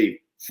away a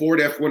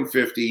Ford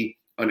F-150,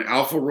 an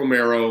Alfa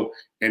Romero,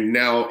 and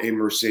now a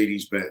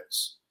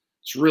Mercedes-Benz.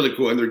 It's really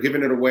cool. And they're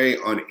giving it away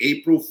on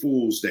April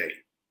Fool's Day.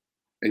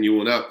 And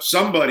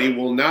somebody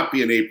will not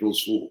be an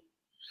April's Fool.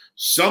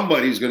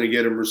 Somebody's going to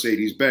get a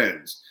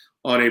Mercedes-Benz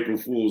on April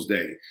Fool's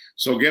Day.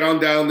 So get on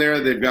down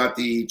there. They've got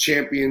the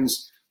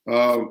Champions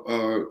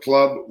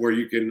Club where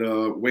you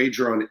can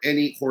wager on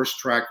any horse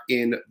track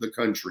in the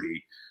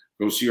country.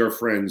 Go see our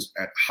friends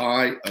at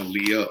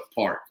Hialeah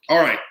Park.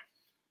 All right,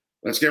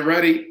 let's get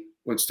ready.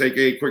 Let's take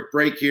a quick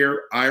break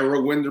here. Ira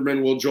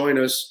Winderman will join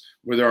us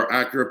with our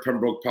Acura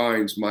Pembroke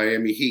Pines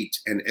Miami Heat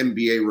and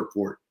NBA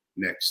report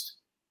next.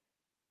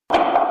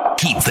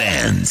 Heat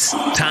fans,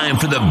 time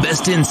for the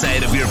best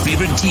insight of your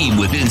favorite team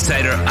with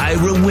insider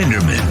Ira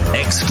Winderman,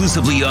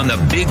 exclusively on the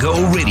Big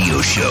O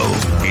Radio Show.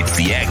 It's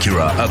the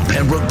Acura of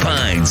Pembroke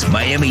Pines,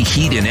 Miami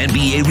Heat and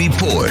NBA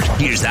report.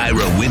 Here's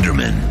Ira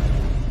Winderman.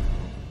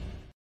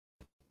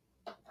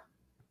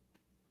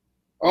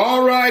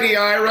 All righty,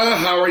 Ira.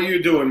 How are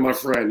you doing, my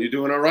friend? You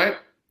doing all right?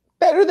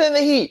 Better than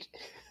the Heat.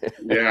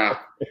 Yeah.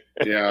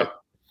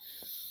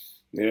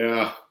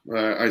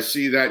 I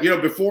see that.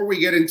 Before we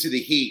get into the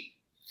Heat,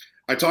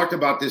 I talked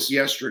about this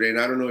yesterday, and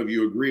I don't know if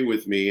you agree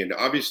with me, and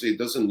obviously it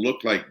doesn't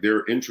look like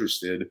they're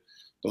interested.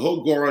 The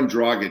whole Goran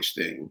Dragic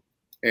thing,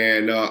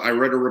 And I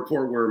read a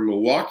report where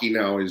Milwaukee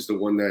now is the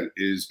one that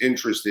is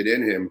interested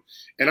in him.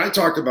 And I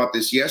talked about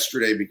this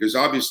yesterday because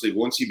obviously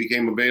once he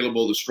became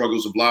available, the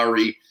struggles of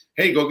Lowry,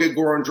 hey, go get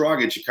Goran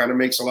Dragic. It kind of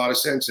makes a lot of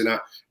sense. And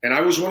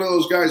I was one of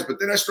those guys, but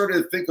then I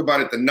started to think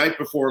about it the night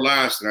before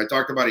last, and I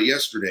talked about it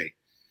yesterday.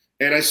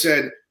 And I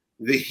said,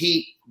 the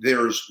Heat,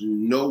 there's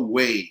no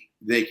way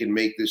they can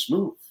make this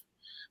move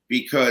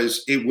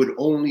because it would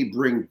only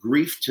bring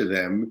grief to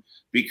them.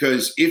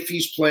 Because if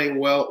he's playing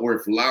well or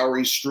if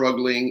Lowry's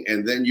struggling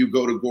and then you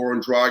go to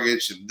Goran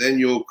Dragic and then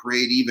you'll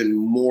create even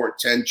more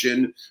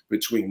tension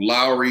between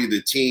Lowry,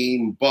 the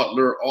team,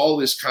 Butler, all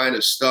this kind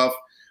of stuff.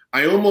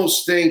 I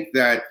almost think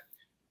that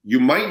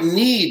you might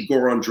need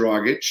Goran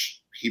Dragic.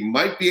 He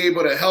might be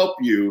able to help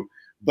you,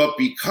 but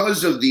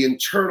because of the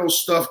internal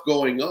stuff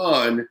going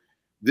on,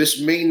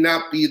 this may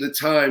not be the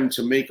time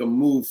to make a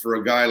move for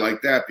a guy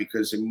like that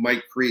because it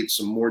might create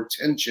some more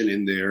tension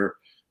in there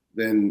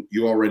than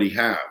you already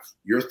have.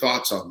 Your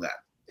thoughts on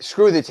that?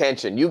 Screw the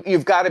tension.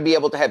 You've got to be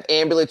able to have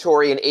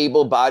ambulatory and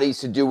able bodies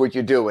to do what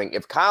you're doing.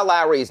 If Kyle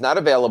Lowry is not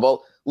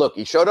available, look,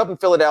 he showed up in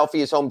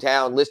Philadelphia, his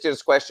hometown, listed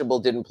as questionable,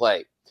 didn't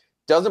play.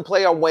 Doesn't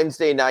play on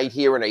Wednesday night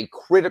here in a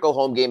critical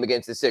home game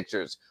against the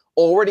Sixers.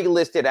 Already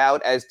listed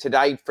out as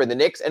tonight for the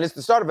Knicks, and it's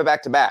the start of a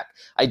back-to-back.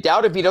 I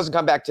doubt if he doesn't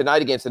come back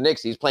tonight against the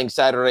Knicks, he's playing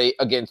Saturday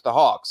against the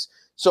Hawks.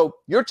 So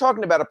you're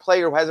talking about a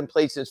player who hasn't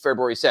played since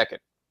February 2nd.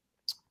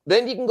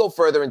 Then you can go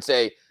further and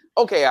say,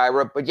 okay,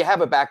 Ira, but you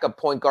have a backup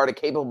point guard, a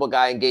capable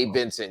guy in Gabe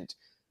Vincent.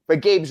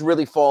 But Gabe's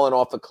really fallen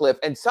off a cliff.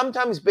 And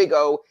sometimes, Big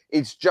O,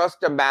 it's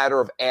just a matter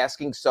of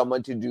asking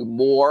someone to do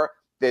more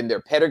than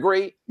their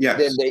pedigree,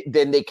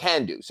 than they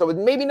can do. So it's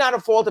maybe not a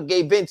fault of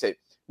Gabe Vincent.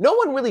 No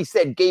one really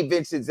said Gabe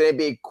Vincent's an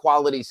NBA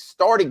quality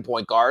starting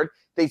point guard.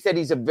 They said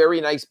he's a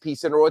very nice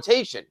piece in a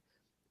rotation.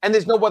 And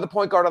there's no other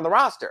point guard on the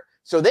roster.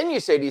 So then you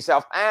say to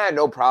yourself,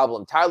 no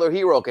problem. Tyler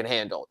Hero can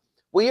handle it.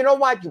 Well, you know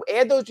what? You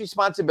add those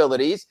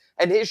responsibilities,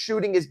 and his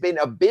shooting has been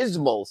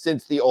abysmal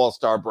since the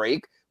All-Star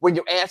break. When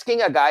you're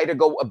asking a guy to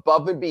go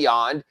above and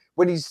beyond,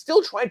 when he's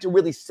still trying to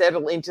really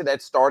settle into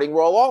that starting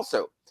role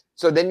also.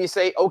 So then you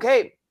say,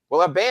 okay,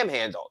 we'll have Bam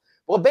handle.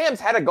 Well, Bam's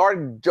had to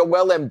guard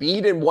Joel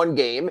Embiid in one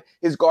game.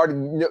 His guard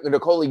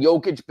Nikola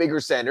Jokic, bigger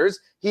centers.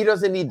 He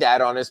doesn't need that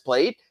on his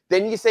plate.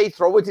 Then you say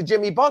throw it to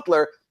Jimmy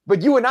Butler.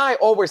 But you and I,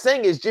 all we're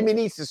saying is Jimmy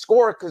needs to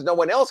score because no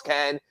one else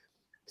can.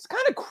 It's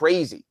kind of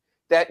crazy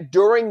that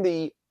during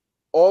the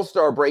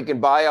All-Star break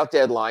and buyout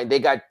deadline, they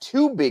got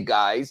two big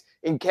guys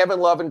in Kevin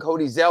Love and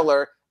Cody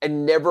Zeller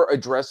and never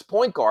addressed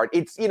point guard.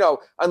 It's,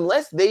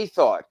 unless they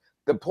thought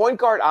the point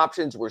guard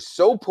options were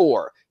so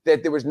poor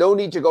that there was no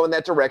need to go in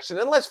that direction.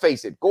 And let's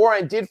face it,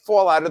 Goran did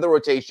fall out of the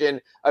rotation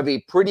of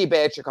a pretty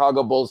bad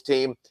Chicago Bulls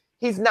team.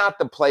 He's not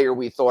the player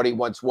we thought he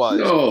once was.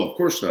 No, of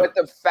course not. But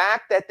the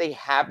fact that they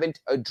haven't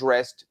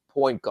addressed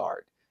point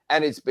guard,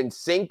 and it's been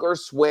sink or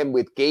swim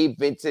with Gabe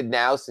Vincent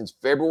now since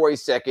February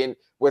 2nd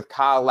with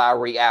Kyle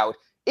Lowry out.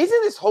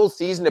 Isn't this whole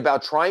season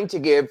about trying to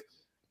give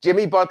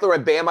Jimmy Butler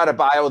and Bam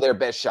Adebayo their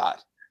best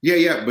shot?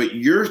 Yeah, but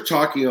you're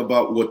talking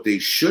about what they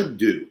should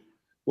do.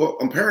 Well,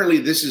 apparently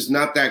this is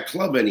not that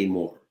club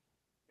anymore.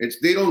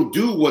 They don't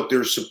do what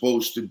they're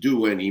supposed to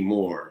do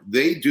anymore.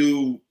 They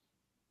do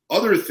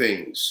other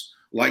things,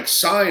 like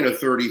sign a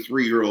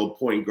 33-year-old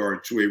point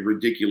guard to a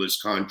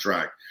ridiculous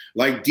contract,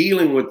 like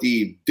dealing with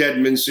the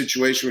Dedmon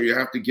situation where you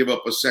have to give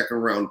up a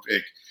second-round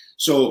pick.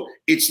 So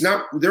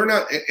they're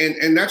not,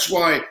 and that's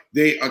why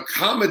they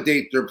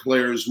accommodate their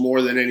players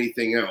more than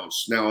anything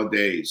else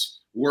nowadays.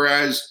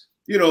 Whereas,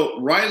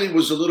 Riley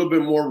was a little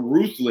bit more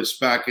ruthless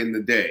back in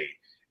the day.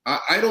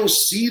 I don't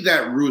see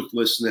that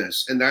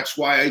ruthlessness, and that's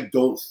why I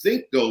don't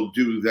think they'll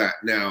do that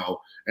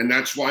now. And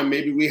that's why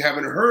maybe we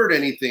haven't heard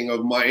anything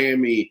of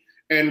Miami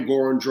and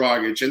Goran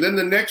Dragic. And then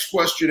the next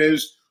question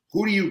is,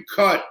 who do you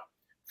cut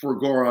for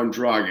Goran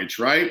Dragic,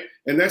 right?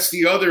 And that's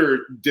the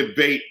other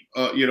debate,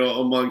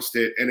 amongst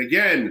it. And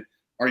again,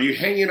 are you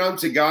hanging on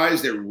to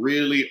guys that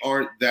really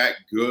aren't that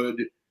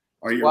good?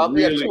 Are you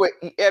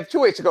you have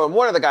two ways to go. And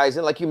one of the guys,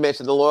 and like you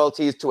mentioned, the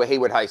loyalty is to a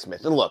Haywood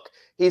Highsmith. And look,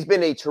 he's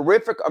been a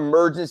terrific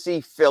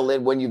emergency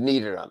fill-in when you've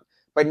needed him.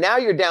 But now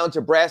you're down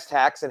to brass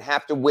tacks and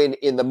have to win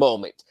in the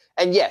moment.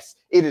 And yes,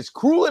 it is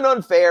cruel and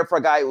unfair for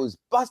a guy who's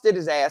busted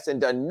his ass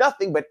and done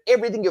nothing but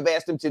everything you've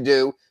asked him to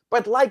do.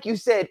 But like you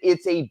said,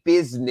 it's a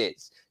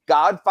business.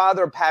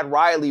 Godfather Pat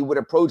Riley would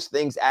approach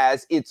things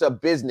as it's a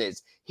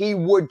business. He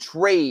would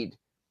trade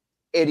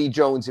Eddie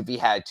Jones if he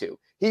had to.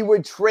 He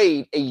would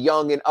trade a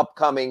young and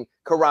upcoming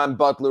Caron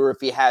Butler if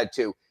he had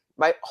to.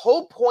 My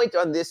whole point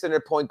on this and a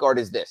point guard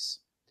is this.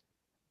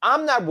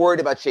 I'm not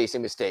worried about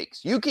chasing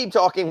mistakes. You keep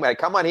talking when I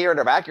come on here and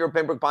have accurate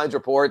Pembroke Pines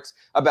reports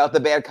about the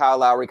bad Kyle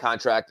Lowry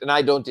contract, and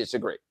I don't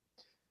disagree.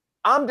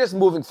 I'm just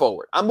moving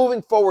forward. I'm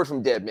moving forward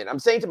from Dedmon. I'm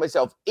saying to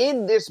myself,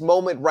 in this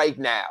moment right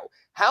now,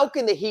 how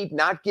can the Heat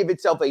not give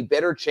itself a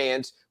better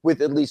chance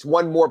with at least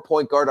one more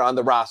point guard on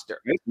the roster?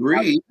 I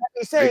agree.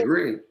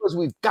 Because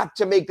we've got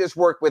to make this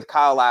work with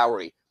Kyle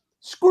Lowry.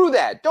 Screw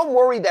that. Don't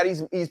worry that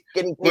he's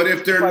getting. But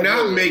if they're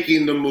not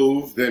making the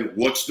move, then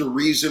what's the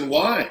reason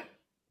why?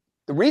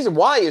 The reason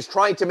why is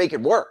trying to make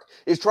it work,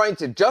 is trying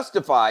to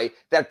justify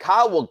that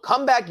Kyle will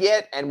come back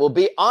yet and will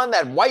be on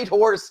that white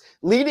horse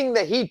leading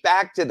the Heat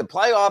back to the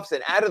playoffs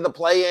and out of the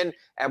play-in,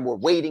 and we're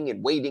waiting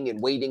and waiting and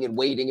waiting and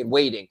waiting and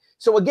waiting.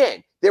 So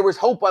again, there was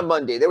hope on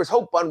Monday. There was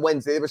hope on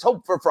Wednesday. There was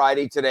hope for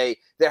Friday today.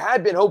 There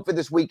had been hope for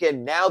this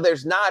weekend. Now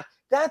there's not.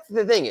 That's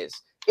the thing is,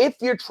 if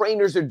your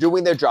trainers are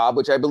doing their job,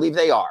 which I believe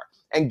they are,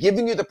 and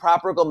giving you the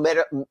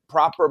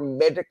proper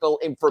medical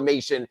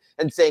information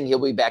and saying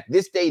he'll be back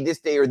this day,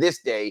 or this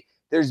day,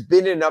 there's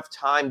been enough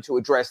time to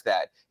address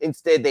that.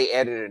 Instead, they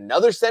added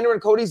another center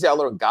in Cody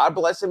Zeller. God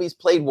bless him, he's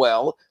played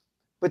well.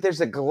 But there's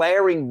a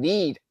glaring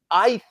need,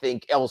 I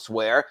think,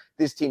 elsewhere.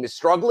 This team is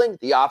struggling.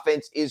 The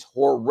offense is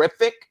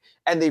horrific.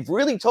 And they've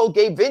really told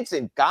Gabe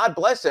Vincent, God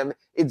bless him,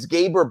 it's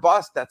Gabe or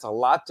bust. That's a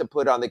lot to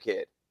put on the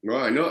kid.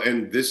 Well, I know.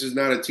 And this is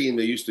not a team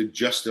that used to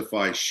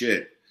justify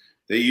shit.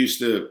 They used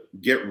to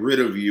get rid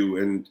of you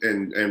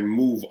and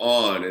move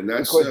on. And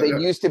that's because they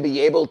used to be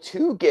able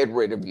to get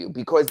rid of you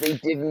because they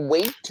didn't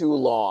wait too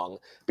long,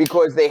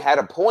 because they had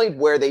a point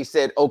where they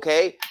said,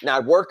 okay,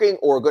 not working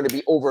or going to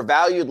be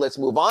overvalued. Let's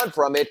move on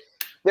from it.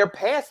 They're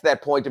past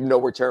that point of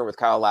no return with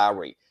Kyle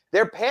Lowry.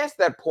 They're past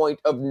that point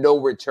of no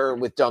return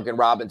with Duncan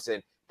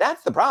Robinson.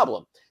 That's the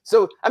problem.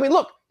 So, I mean,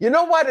 look, you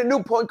know what? A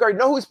new point guard, you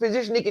know whose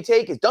position he could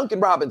take is Duncan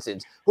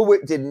Robinson's,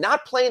 who did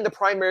not play in the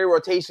primary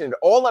rotation at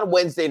all on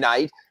Wednesday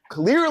night,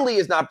 clearly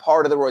is not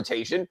part of the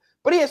rotation,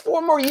 but he has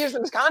 4 more years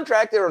in his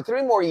contract, or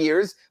 3 more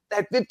years,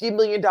 at $50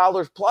 million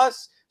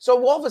plus.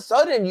 So all of a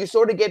sudden, you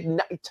sort of get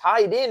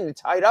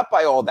tied up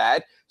by all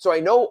that. So I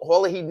know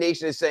all of Heat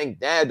Nation is saying,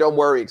 nah, don't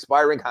worry,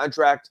 expiring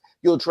contract,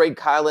 you'll trade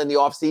Kyle in the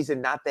offseason,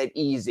 not that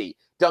easy.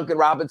 Duncan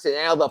Robinson,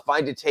 now they'll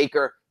find a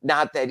taker,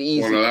 not that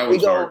easy. Well, no, that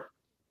was hard.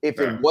 If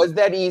it was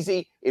that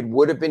easy, it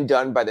would have been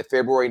done by the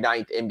February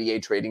 9th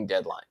NBA trading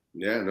deadline.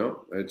 Yeah,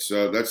 no, it's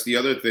that's the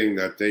other thing,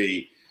 that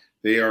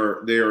they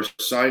are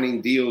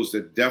signing deals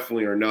that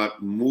definitely are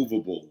not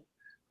movable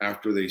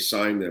after they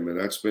sign them, and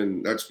that's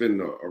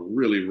been a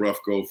really rough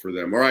go for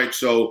them. All right,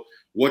 so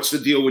what's the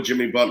deal with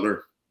Jimmy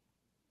Butler?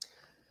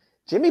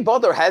 Jimmy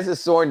Butler has a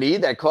sore knee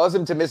that caused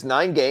him to miss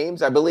 9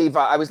 games. I believe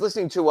I was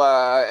listening to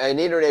an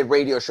internet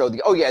radio show,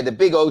 the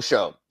Big O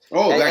show.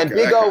 Oh, and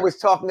Big O was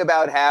talking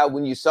about how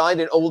when you sign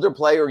an older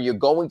player, you're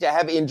going to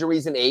have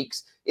injuries and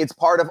aches. It's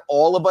part of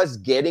all of us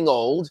getting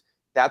old.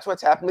 That's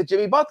what's happened with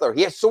Jimmy Butler.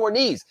 He has sore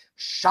knees.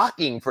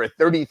 Shocking for a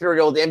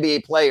 33-year-old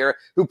NBA player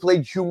who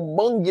played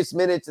humongous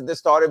minutes at the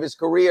start of his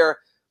career.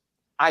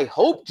 I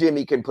hope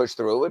Jimmy can push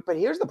through it, but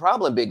here's the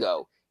problem, Big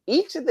O.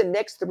 Each of the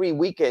next 3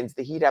 weekends,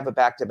 the Heat have a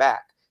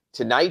back-to-back.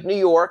 Tonight, New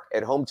York,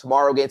 at home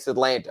tomorrow against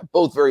Atlanta.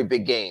 Both very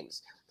big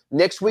games.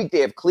 Next week,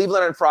 they have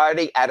Cleveland on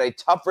Friday at a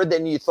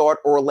tougher-than-you-thought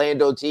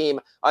Orlando team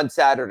on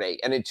Saturday.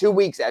 And in 2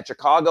 weeks, at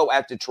Chicago,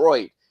 at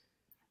Detroit.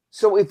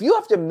 So if you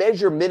have to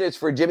measure minutes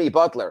for Jimmy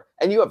Butler,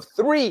 and you have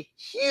 3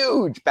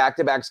 huge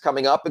back-to-backs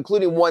coming up,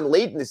 including one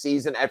late in the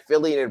season at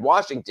Philly and at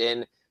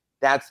Washington,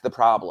 that's the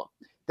problem.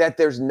 That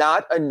there's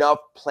not enough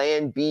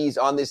plan Bs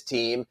on this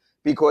team,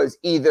 because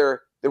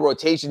either the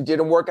rotation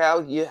didn't work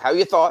out how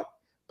you thought,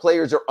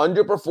 players are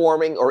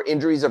underperforming, or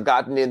injuries have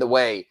gotten in the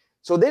way.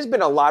 So there's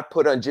been a lot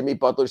put on Jimmy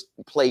Butler's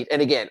plate.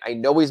 And again, I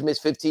know he's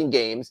missed 15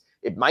 games.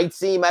 It might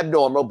seem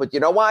abnormal, but you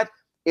know what?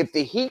 If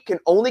the Heat can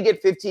only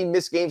get 15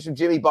 missed games from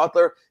Jimmy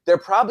Butler, they're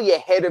probably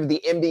ahead of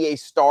the NBA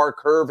star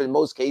curve in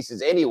most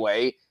cases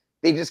anyway.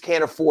 They just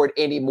can't afford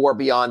any more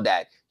beyond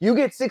that. You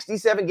get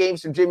 67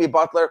 games from Jimmy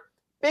Butler,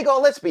 Big O,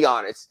 let's be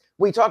honest.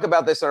 We talk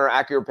about this on our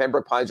Accurate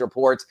Pembroke Pines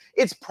reports.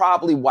 It's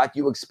probably what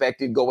you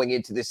expected going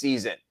into the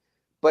season.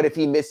 But if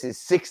he misses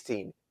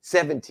 16,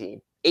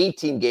 17,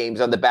 18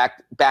 games on the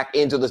back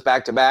ends of those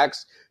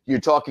back-to-backs, you're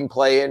talking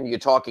play-in, you're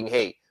talking,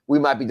 hey, we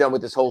might be done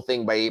with this whole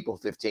thing by April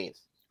 15th.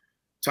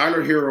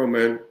 Tyler Hero,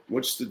 man.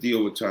 What's the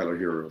deal with Tyler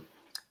Hero? You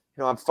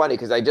know, I'm funny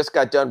because I just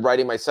got done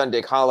writing my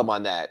Sunday column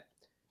on that.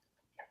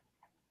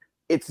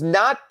 It's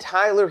not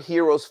Tyler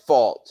Hero's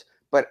fault,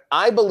 but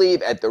I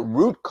believe at the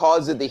root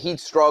cause of the Heat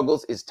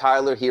struggles is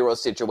Tyler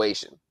Hero's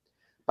situation.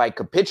 By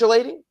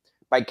capitulating,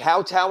 by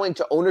kowtowing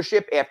to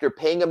ownership after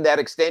paying him that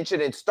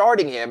extension and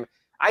starting him,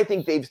 I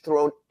think they've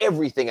thrown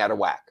everything out of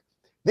whack.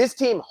 This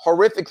team,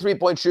 horrific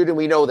three-point shooting,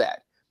 we know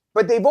that.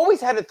 But they've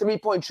always had a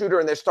three-point shooter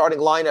in their starting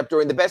lineup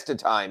during the best of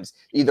times,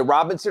 either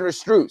Robinson or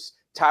Strus.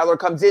 Tyler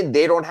comes in,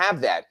 they don't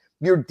have that.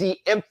 You're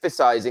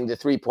de-emphasizing the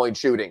three-point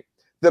shooting.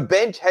 The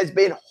bench has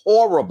been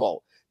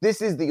horrible.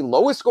 This is the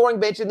lowest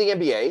scoring bench in the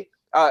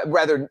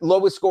NBA,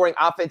 lowest scoring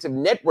offensive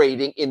net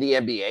rating in the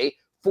NBA,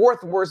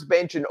 4th worst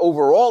bench in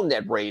overall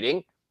net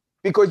rating,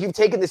 because you've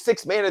taken the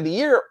 6th man of the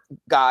year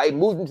guy,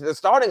 moved him to the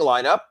starting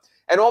lineup,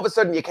 and all of a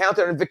sudden you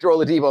counted on Victor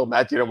Oladipo.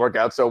 That didn't work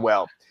out so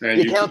well.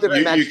 And you counted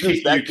on Max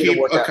Strus. That didn't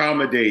work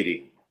out.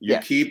 You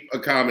keep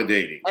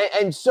accommodating.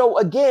 And so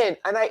again,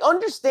 and I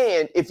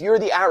understand if you're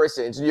the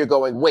Arisons and you're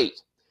going,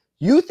 wait,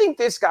 you think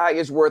this guy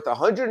is worth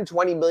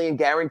 $120 million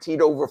guaranteed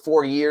over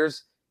 4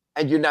 years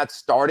and you're not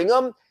starting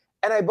him?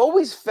 And I've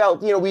always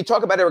felt, we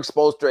talk about Erik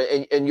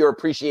Spoelstra and your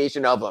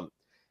appreciation of him.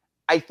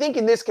 I think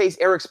in this case,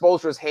 Erik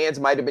Spoelstra's hands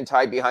might have been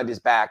tied behind his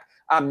back.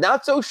 I'm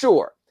not so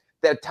sure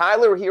that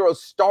Tyler Hero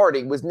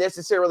starting was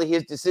necessarily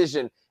his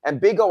decision.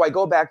 And Big O, I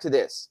go back to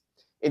this.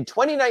 In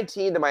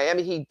 2019, the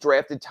Miami Heat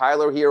drafted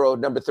Tyler Hero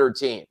number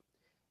 13.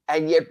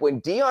 And yet when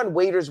Dion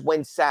Waiters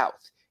went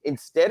south,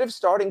 instead of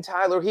starting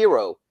Tyler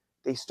Hero,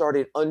 they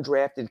started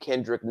undrafted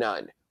Kendrick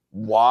Nunn.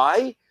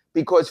 Why?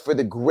 Because for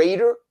the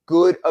greater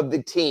good of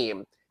the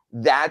team,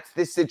 that's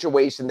the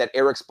situation that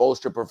Erik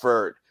Spoelstra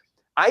preferred.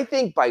 I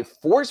think by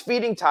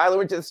force-feeding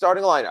Tyler into the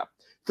starting lineup,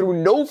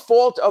 through no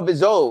fault of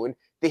his own,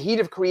 the Heat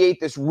have created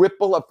this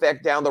ripple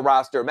effect down the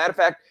roster. Matter of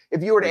fact,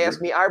 if you were to ask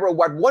me, Ira,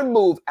 what one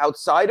move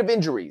outside of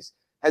injuries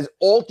has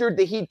altered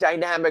the Heat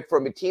dynamic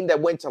from a team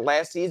that went to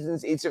last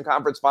season's Eastern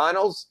Conference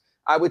Finals,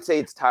 I would say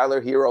it's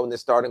Tyler Hero in the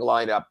starting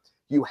lineup.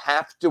 You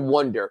have to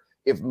wonder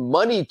if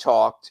money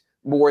talked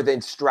more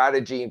than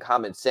strategy and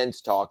common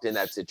sense talked in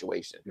that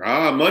situation.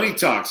 Money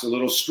talks, a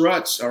little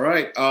struts. All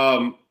right.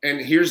 And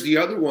here's the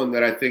other one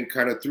that I think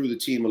kind of threw the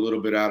team a little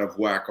bit out of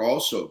whack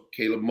also,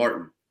 Caleb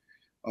Martin.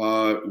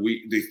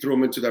 They threw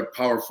him into that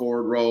power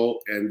forward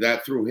role, and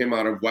that threw him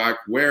out of whack,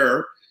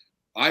 where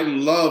I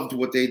loved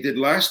what they did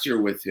last year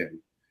with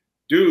him.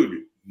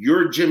 Dude,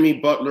 you're Jimmy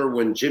Butler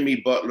when Jimmy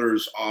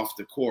Butler's off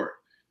the court.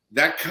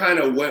 That kind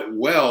of went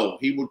well.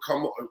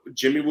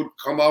 Jimmy would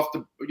come off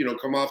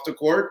the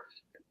court.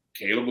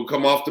 Caleb would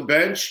come off the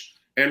bench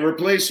and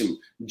replace him.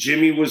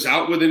 Jimmy was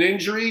out with an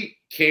injury.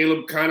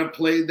 Caleb kind of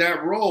played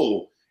that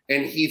role,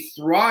 and he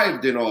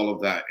thrived in all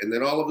of that. And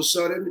then all of a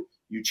sudden,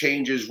 you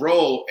change his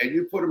role and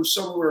you put him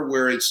somewhere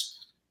where it's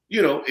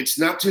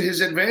not to his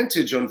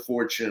advantage,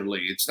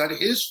 unfortunately. It's not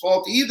his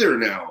fault either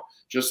now,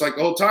 just like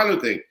the whole Tyler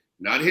thing.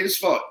 Not his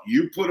fault.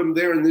 You put him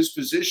there in this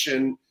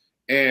position,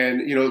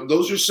 and,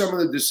 those are some of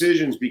the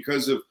decisions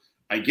because of,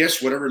 I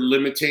guess, whatever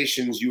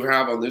limitations you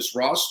have on this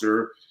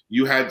roster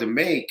you had to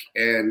make,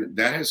 and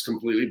that has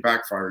completely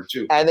backfired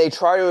too. And they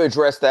try to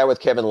address that with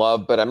Kevin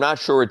Love, but I'm not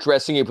sure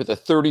addressing it with a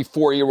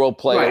 34-year-old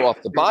player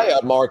off the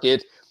buyout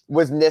market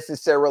was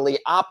necessarily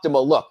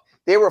optimal. Look,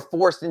 they were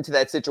forced into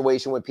that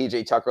situation when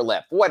PJ Tucker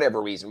left, for whatever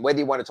reason, whether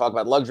you want to talk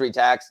about luxury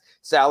tax,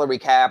 salary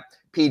cap,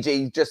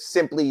 PJ just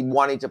simply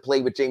wanting to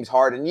play with James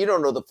Harden. You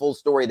don't know the full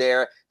story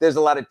there. There's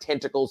a lot of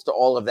tentacles to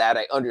all of that.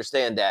 I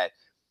understand that.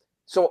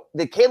 So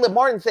the Caleb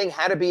Martin thing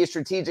had to be a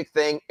strategic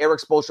thing. Erik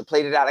Spoelstra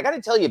played it out. I got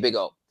to tell you, Big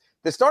O,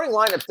 the starting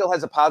lineup still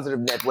has a positive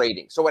net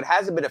rating, so it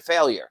hasn't been a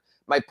failure.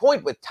 My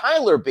point with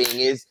Tyler being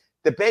is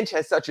the bench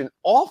has such an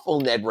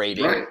awful net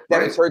rating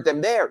that it's hurt them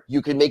there.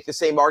 You can make the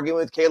same argument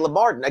with Caleb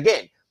Martin.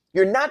 Again,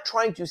 you're not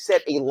trying to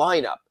set a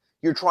lineup.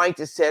 You're trying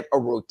to set a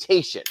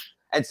rotation.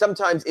 And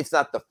sometimes it's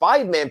not the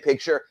 5-man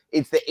picture,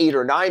 it's the 8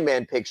 or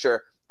 9-man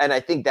picture. And I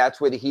think that's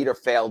where the Heat have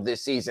failed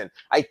this season.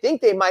 I think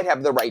they might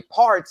have the right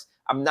parts.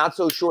 I'm not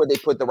so sure they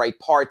put the right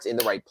parts in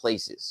the right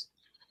places.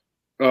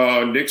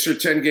 Knicks are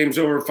 10 games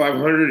over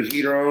 500.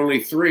 Heat are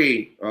only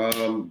 3.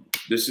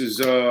 This is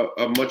a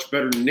much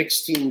better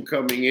Knicks team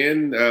coming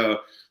in.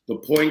 The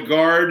point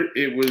guard,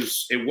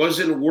 it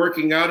wasn't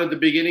working out at the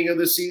beginning of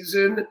the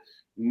season.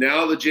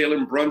 Now the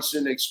Jalen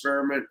Brunson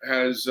experiment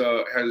has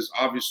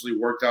obviously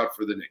worked out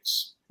for the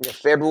Knicks. The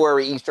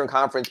February Eastern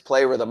Conference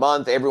Player of the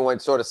Month. Everyone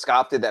sort of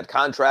scoffed at that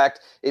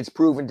contract. It's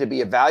proven to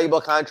be a valuable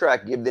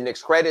contract. Give the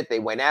Knicks credit. They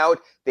went out.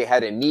 They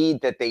had a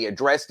need that they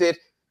addressed it.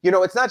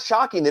 It's not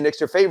shocking the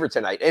Knicks are favored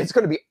tonight. And it's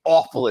going to be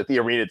awful at the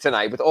arena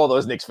tonight with all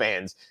those Knicks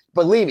fans.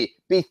 Believe me,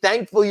 be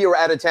thankful you're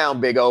out of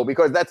town, Big O,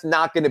 because that's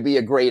not going to be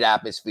a great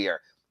atmosphere.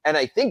 And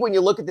I think when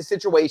you look at the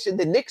situation,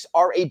 the Knicks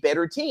are a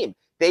better team.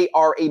 They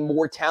are a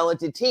more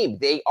talented team.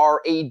 They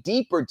are a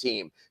deeper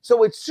team.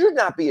 So it should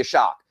not be a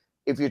shock.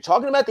 If you're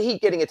talking about the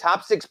Heat getting a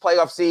top 6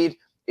 playoff seed,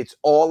 it's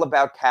all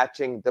about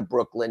catching the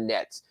Brooklyn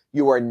Nets.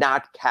 You are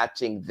not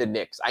catching the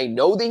Knicks. I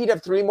know the Heat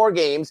have 3 more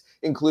games,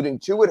 including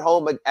 2 at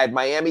home at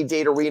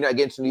Miami-Dade Arena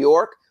against New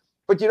York.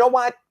 But you know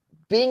what?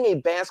 Being a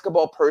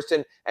basketball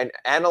person and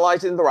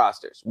analyzing the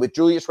rosters, with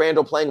Julius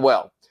Randle playing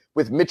well,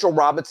 with Mitchell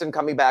Robinson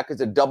coming back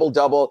as a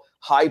double-double,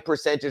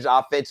 high-percentage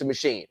offensive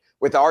machine,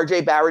 with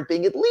R.J. Barrett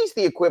being at least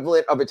the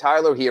equivalent of a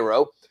Tyler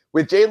Hero,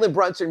 with Jalen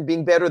Brunson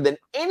being better than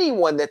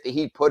anyone that the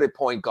Heat put at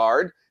point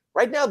guard,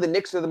 right now the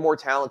Knicks are the more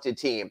talented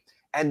team,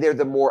 and they're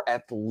the more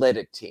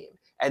athletic team.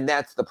 And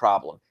that's the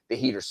problem. The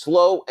Heat are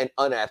slow and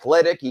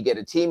unathletic. You get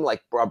a team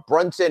like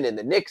Brunson and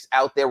the Knicks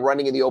out there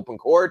running in the open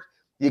court,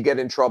 you get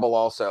in trouble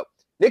also.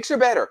 Knicks are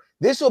better.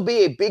 This will be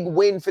a big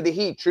win for the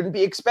Heat. Shouldn't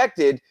be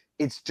expected.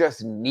 It's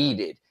just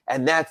needed.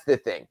 And that's the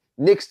thing.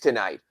 Knicks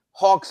tonight,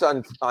 Hawks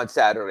on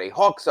Saturday,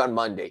 Hawks on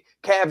Monday,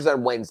 Cavs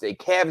on Wednesday,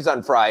 Cavs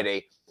on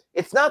Friday.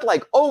 It's not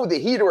like, the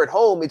Heat are at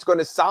home. It's going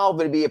to solve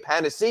and be a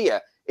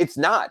panacea. It's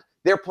not.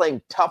 They're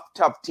playing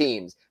tough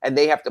teams, and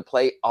they have to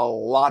play a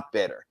lot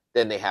better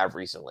than they have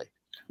recently.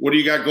 What do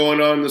you got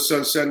going on in the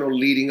Sun Sentinel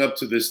leading up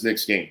to this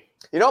next game?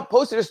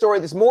 Posted a story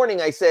this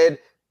morning. I said,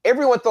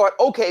 everyone thought,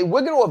 okay,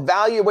 we're going to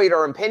evaluate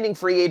our impending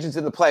free agents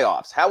in the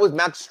playoffs. How will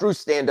Max Strus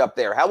stand up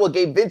there? How will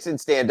Gabe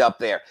Vincent stand up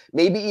there?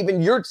 Maybe even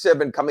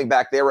Yurtseven coming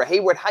back there, or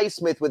Haywood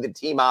Highsmith with a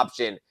team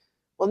option.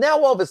 Well, now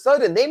all of a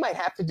sudden, they might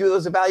have to do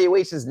those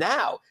evaluations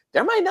now.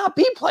 there might not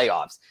be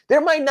playoffs.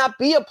 There might not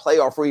be a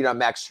playoff read on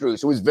Max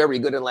Strus, who was very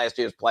good in last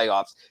year's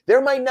playoffs.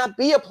 There might not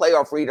be a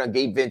playoff read on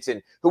Gabe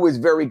Vincent, who was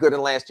very good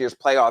in last year's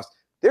playoffs.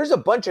 There's a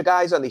bunch of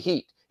guys on the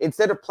Heat.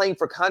 Instead of playing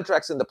for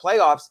contracts in the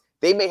playoffs,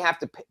 they may have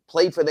to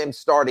play for them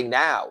starting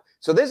now.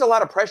 So there's a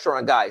lot of pressure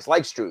on guys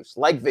like Strus,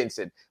 like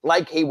Vincent,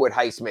 like Haywood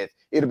Highsmith.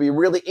 It'll be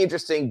really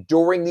interesting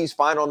during these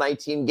final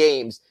 19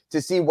 games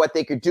to see what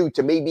they could do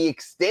to maybe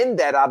extend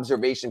that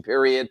observation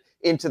period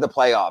into the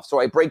playoffs. So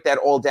I break that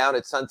all down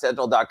at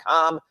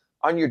sunsentinel.com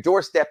on your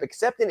doorstep,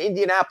 except in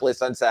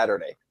Indianapolis on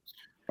Saturday.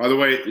 By the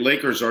way,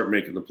 Lakers aren't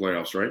making the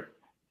playoffs, right?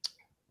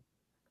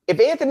 If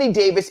Anthony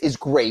Davis is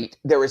great,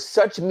 there is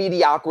such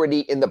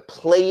mediocrity in the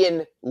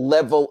play-in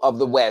level of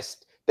the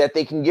West that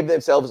they can give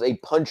themselves a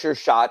puncher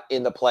shot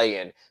in the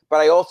play-in.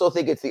 But I also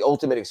think it's the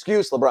ultimate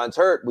excuse. LeBron's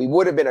hurt. We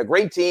would have been a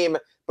great team,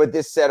 but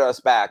this set us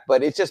back.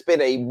 But it's just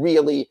been a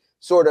really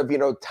sort of,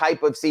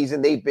 type of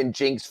season. They've been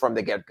jinxed from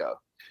the get-go.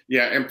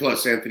 Yeah, and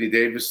plus Anthony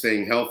Davis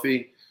staying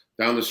healthy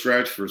down the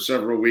stretch for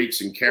several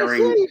weeks and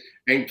carrying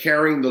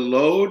the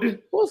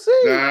load. We'll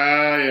see.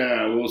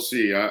 Yeah, we'll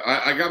see.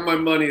 I got my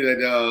money that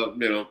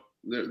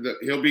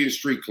he'll be in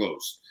street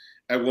clothes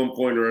at one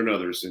point or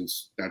another,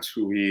 since that's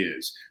who he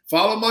is.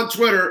 Follow him on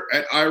Twitter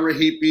at Ira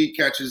Heapy.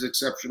 Catch his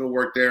exceptional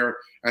work there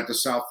at the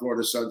South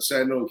Florida Sun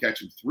Sentinel, and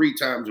catch him 3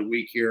 times a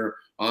week here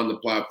on the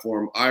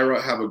platform. Ira,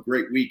 have a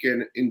great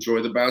weekend.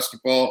 Enjoy the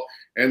basketball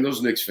and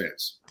those Knicks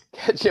fans.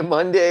 Catch you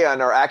Monday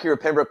on our Acura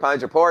Pembroke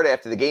Pines report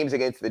after the games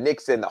against the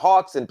Knicks and the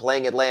Hawks, and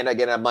playing Atlanta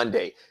again on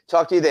Monday.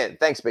 Talk to you then.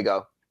 Thanks, Big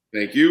O.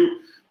 Thank you.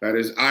 That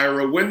is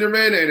Ira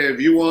Winderman. And if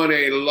you want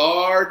a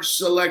large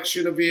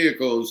selection of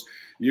vehicles,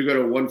 you go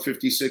to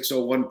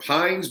 15601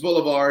 Pines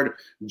Boulevard,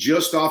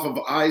 just off of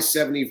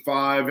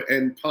I-75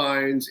 and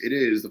Pines. It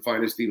is the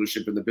finest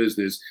dealership in the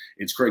business.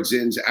 It's Craig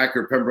Zinn's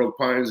Acura Pembroke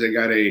Pines. They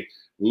got a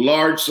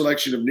large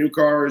selection of new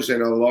cars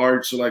and a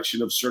large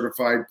selection of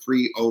certified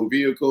pre-owned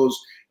vehicles.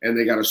 And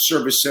they got a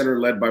service center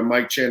led by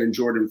Mike Chen and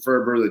Jordan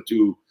Ferber that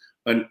do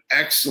an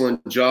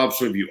excellent job.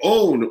 So if you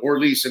own or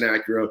lease an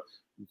Acura,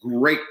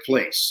 great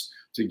place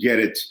to get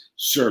it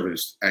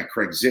serviced at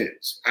Craig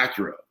Zinn's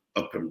Acura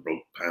of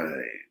Pembroke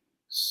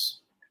Pines.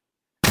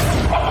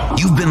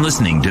 You've been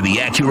listening to the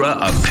Acura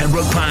of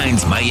Pembroke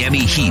Pines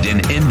Miami Heat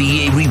and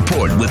NBA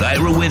Report with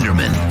Ira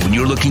Winderman. When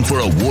you're looking for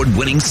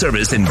award-winning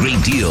service and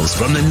great deals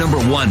from the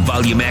 #1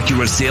 volume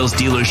Acura sales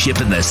dealership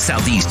in the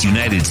Southeast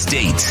United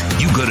States,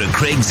 you go to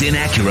Craig Zinn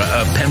Acura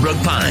of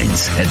Pembroke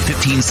Pines at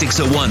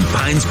 15601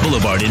 Pines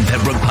Boulevard in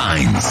Pembroke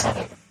Pines.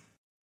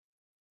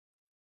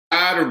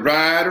 All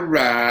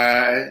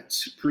right.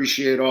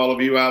 Appreciate all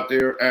of you out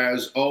there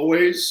as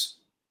always.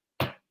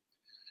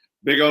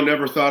 Big O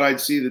never thought I'd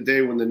see the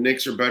day when the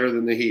Knicks are better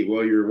than the Heat.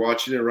 Well, you're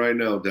watching it right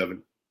now,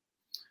 Devin.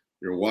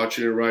 You're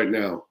watching it right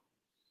now.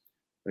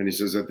 And he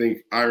says, I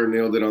think Ira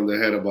nailed it on the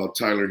head about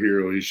Tyler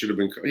Hero. He should have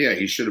been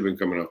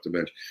coming off the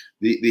bench.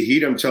 The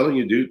Heat, I'm telling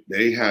you, dude,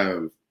 they've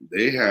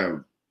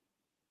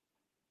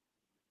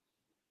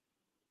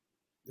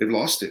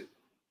lost it.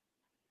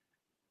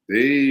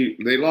 They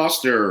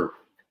lost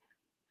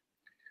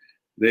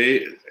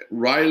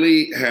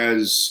Riley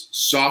has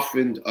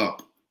softened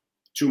up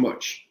too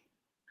much.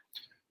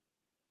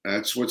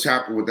 That's what's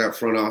happened with that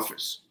front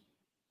office.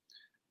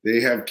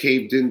 They have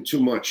caved in too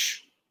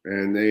much,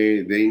 and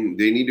they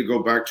need to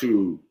go back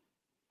to,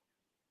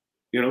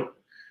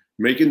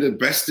 making the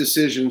best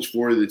decisions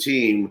for the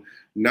team,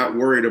 not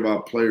worried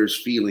about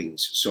players'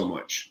 feelings so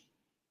much.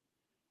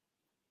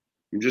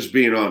 I'm just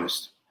being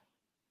honest.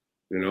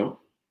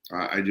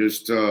 I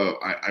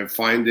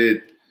find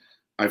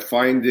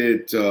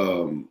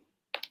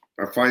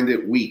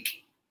it weak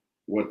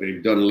what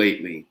they've done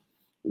lately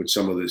with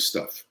some of this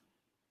stuff.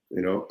 I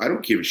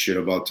don't give a shit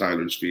about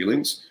Tyler's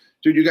feelings.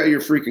 Dude, you got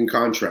your freaking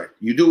contract.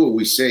 You do what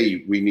we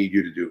say we need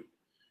you to do.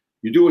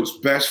 You do what's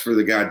best for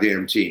the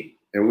goddamn team,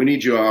 and we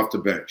need you off the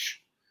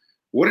bench.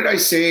 What did I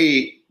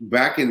say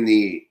back in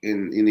the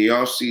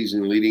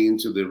offseason leading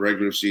into the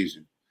regular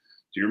season?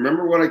 Do you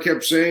remember what I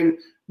kept saying?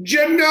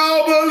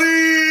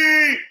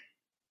 Ginobili!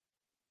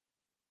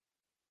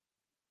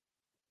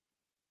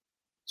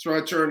 So I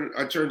turned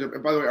to,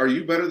 by the way, are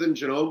you better than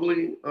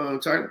Ginobili,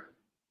 Tyler?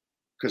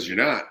 Because you're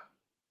not.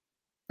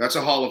 That's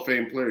a Hall of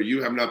Fame player.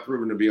 You have not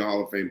proven to be a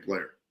Hall of Fame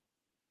player.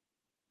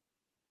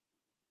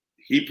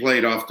 He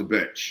played off the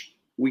bench.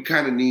 We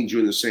kind of need you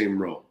in the same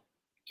role.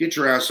 Get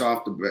your ass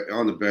on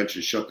the bench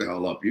and shut the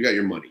hell up. You got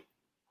your money.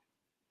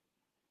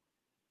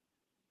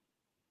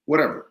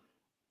 Whatever.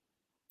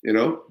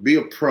 Be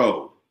a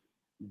pro.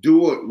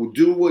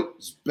 Do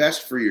what's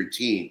best for your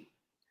team.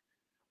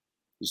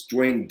 This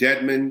Dwayne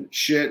Dedman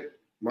shit,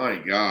 my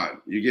God.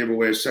 You gave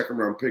away a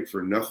second-round pick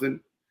for nothing.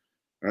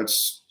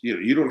 That's,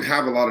 you don't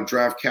have a lot of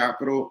draft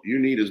capital. You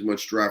need as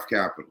much draft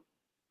capital.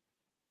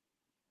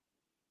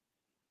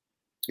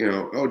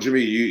 Oh,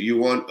 Jimmy, you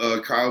want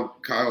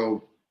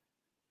Kyle.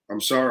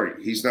 I'm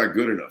sorry. He's not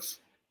good enough.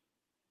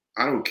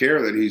 I don't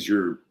care that he's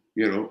your,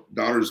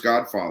 daughter's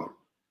godfather.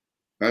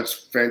 That's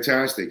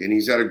fantastic. And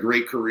he's had a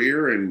great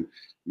career, and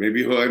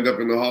Maybe he'll end up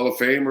in the Hall of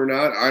Fame or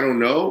not. I don't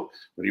know.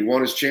 But he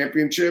won his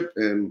championship.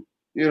 And,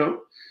 you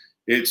know,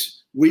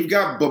 we've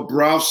got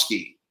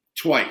Bobrovsky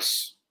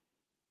twice.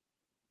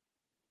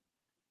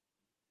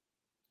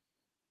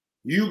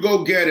 You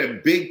go get a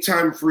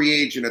big-time free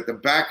agent at the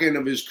back end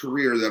of his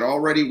career that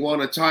already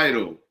won a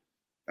title.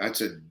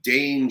 That's a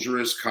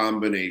dangerous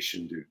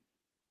combination, dude.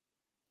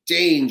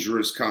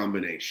 Dangerous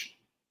combination.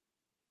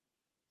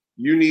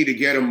 You need to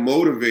get him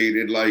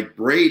motivated like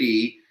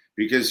Brady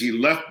because he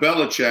left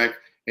Belichick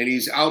and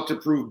he's out to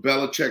prove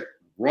Belichick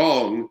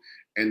wrong.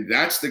 And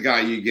that's the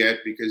guy you get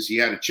because he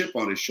had a chip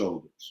on his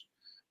shoulders.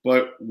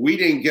 But we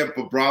didn't get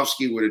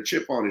Bobrovsky with a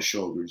chip on his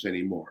shoulders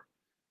anymore.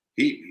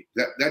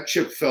 That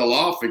chip fell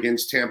off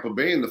against Tampa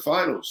Bay in the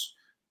finals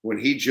when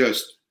he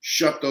just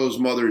shut those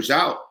mothers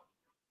out.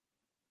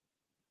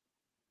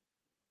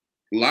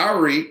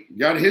 Lowry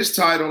got his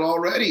title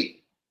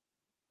already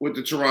with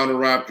the Toronto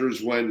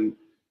Raptors when,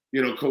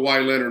 you know,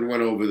 Kawhi Leonard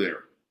went over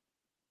there.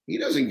 He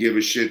doesn't give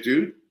a shit,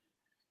 dude.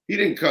 He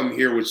didn't come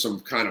here with some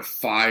kind of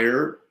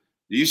fire.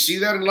 Do you see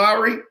that in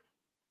Lowry?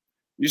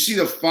 You see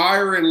the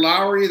fire in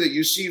Lowry that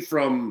you see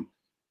from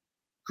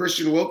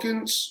Christian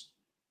Wilkins,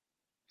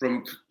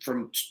 from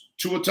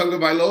Tua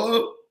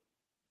Tagovailoa,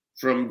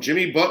 from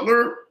Jimmy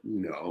Butler?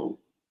 No.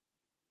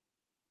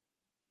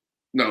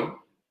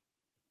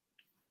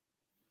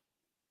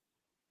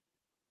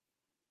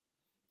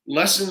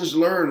 Lessons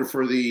learned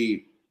for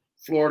the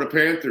Florida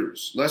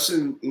Panthers.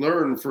 Lesson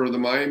learned for the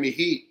Miami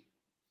Heat.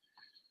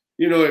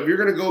 You know, if you're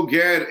going to go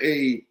get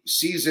a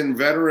seasoned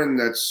veteran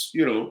that's,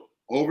 you know,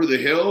 over the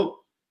hill,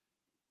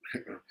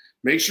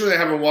 make sure they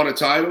haven't won a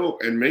title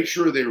and make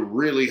sure they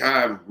really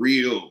have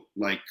real,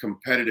 like,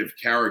 competitive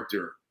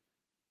character.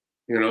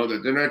 You know,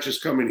 that they're not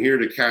just coming here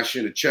to cash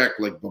in a check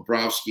like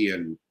Bobrovsky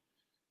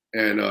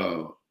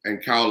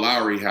and Kyle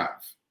Lowry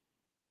have.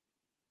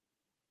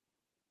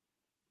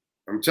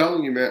 I'm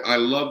telling you, man, I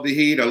love the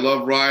Heat. I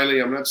love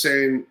Riley. I'm not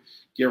saying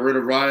get rid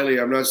of Riley.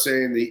 I'm not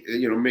saying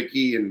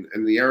Mickey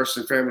and the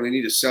Harrison family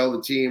need to sell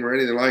the team or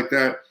anything like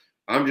that.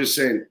 I'm just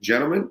saying,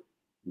 gentlemen,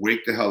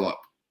 wake the hell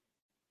up.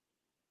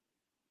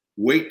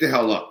 Wake the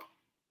hell up.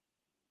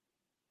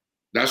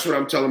 That's what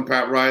I'm telling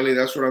Pat Riley.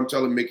 That's what I'm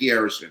telling Mickey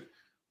Harrison.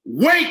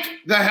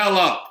 Wake the hell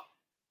up.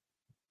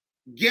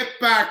 Get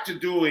back to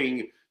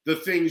doing the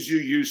things you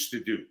used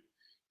to do.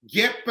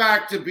 Get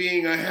back to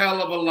being a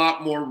hell of a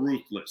lot more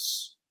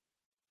ruthless.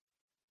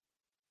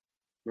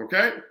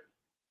 Okay?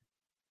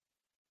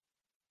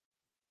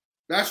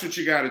 That's what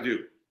you got to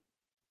do.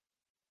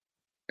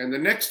 And the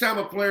next time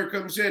a player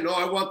comes in, oh,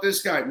 I want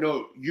this guy.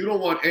 No, you don't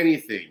want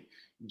anything.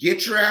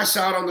 Get your ass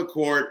out on the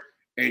court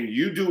and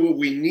you do what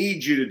we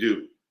need you to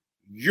do.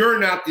 You're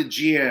not the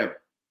GM.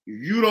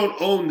 You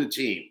don't own the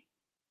team.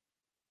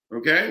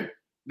 Okay?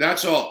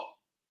 That's all.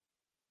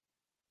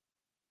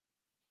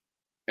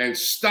 And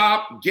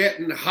stop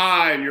getting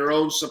high on your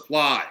own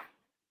supply.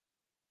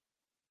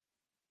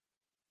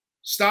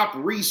 Stop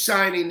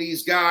re-signing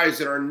these guys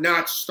that are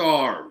not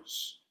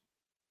stars.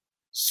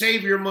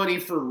 Save your money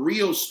for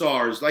real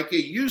stars like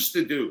it used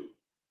to do.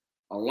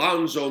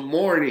 Alonzo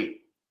Mourning,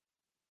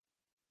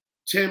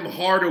 Tim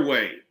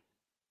Hardaway,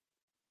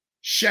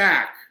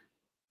 Shaq,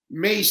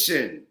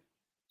 Mason.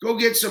 Go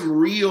get some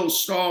real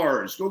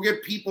stars. Go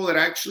get people that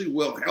actually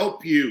will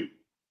help you.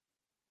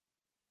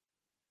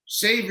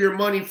 Save your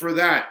money for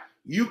that.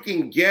 You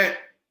can get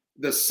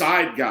the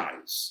side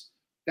guys.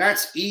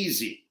 That's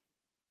easy.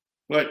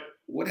 But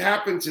what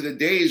happened to the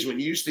days when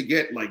you used to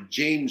get like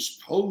James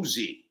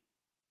Posey?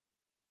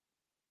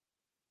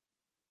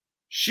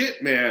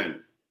 Shit,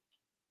 man.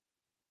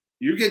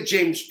 You get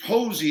James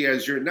Posey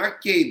as your,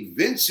 not Gabe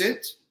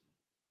Vincent.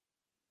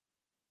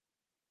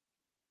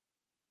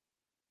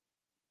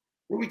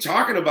 What are we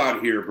talking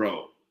about here,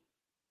 bro?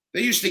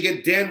 They used to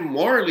get Dan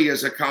Marley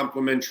as a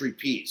complimentary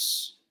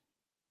piece.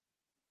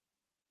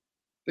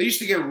 They used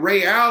to get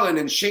Ray Allen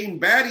and Shane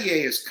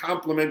Battier as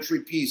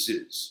complimentary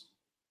pieces.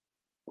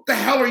 What the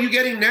hell are you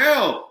getting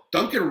now?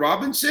 Duncan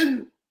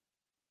Robinson?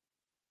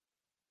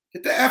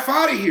 Get the F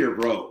out of here,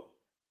 bro.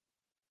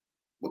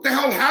 What the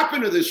hell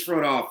happened to this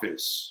front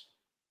office?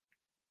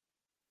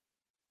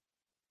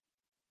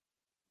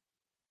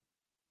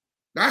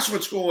 That's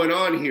what's going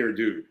on here,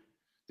 dude.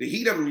 The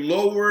Heat have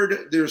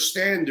lowered their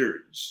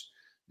standards.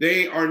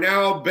 They are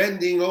now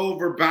bending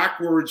over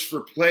backwards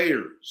for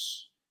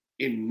players.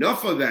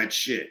 Enough of that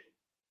shit.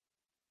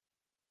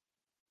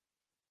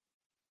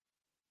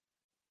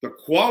 The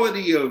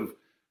quality of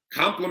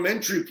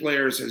complimentary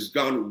players has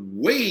gone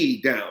way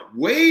down,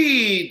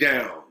 way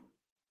down.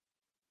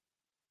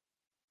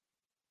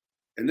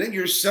 And then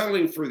you're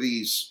selling for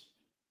these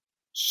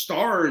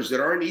stars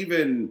that aren't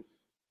even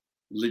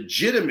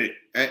legitimate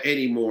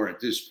anymore at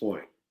this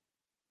point.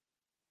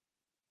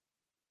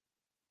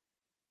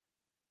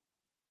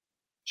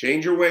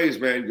 Change your ways,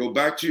 man. Go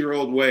back to your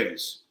old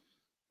ways.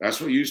 That's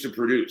what you used to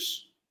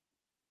produce.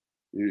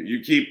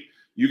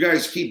 You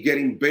guys keep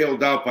getting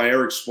bailed out by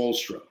Eric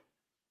Spoelstra.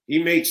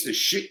 He makes the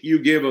shit you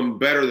give him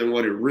better than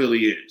what it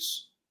really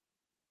is.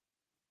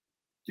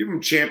 Give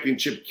him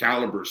championship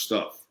caliber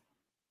stuff.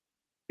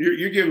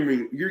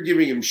 You're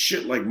giving him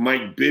shit like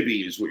Mike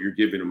Bibby is what you're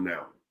giving him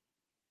now.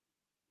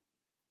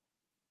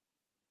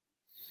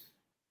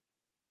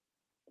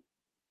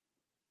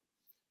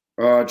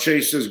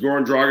 Chase says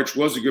Goran Dragic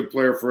was a good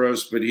player for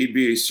us, but he'd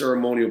be a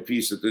ceremonial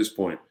piece at this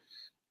point.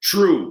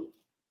 True.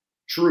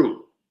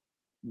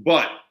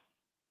 But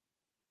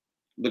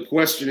the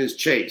question is,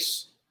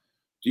 Chase,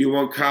 do you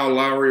want Kyle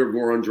Lowry or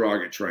Goran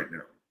Dragic right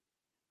now?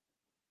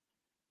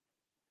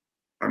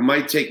 I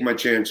might take my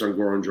chance on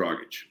Goran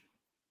Dragic.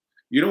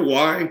 You know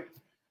why?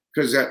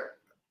 Because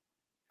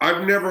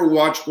I've never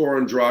watched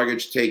Goran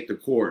Dragic take the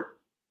court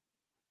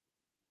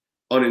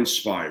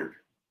uninspired.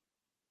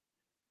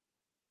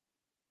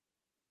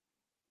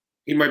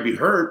 He might be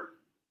hurt,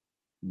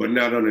 but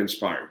not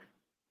uninspired.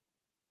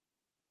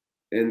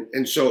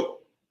 And so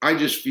I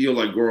just feel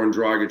like Goran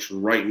Dragic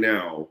right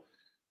now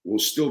will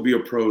still be a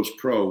pro's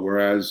pro,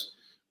 whereas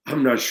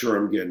I'm not sure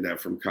I'm getting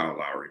that from Kyle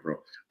Lowry, bro.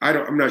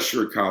 I'm not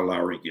sure Kyle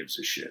Lowry gives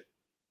a shit,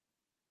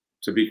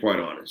 to be quite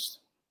honest.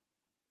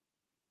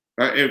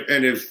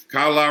 If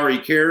Kyle Lowry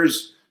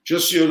cares,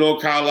 just so you know,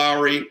 Kyle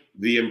Lowry,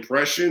 the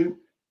impression,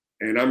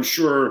 and I'm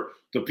sure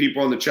the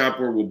people on the chat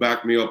board will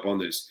back me up on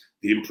this,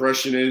 the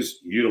impression is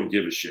you don't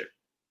give a shit.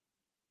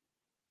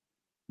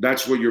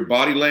 That's what your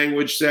body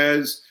language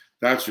says.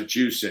 That's what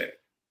you say.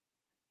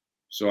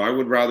 So I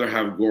would rather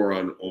have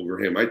Goran over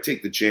him. I'd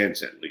take the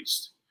chance at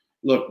least.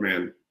 Look,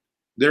 man,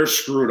 they're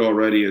screwed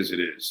already as it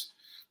is.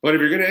 But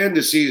if you're going to end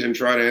the season,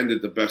 try to end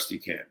it the best you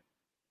can.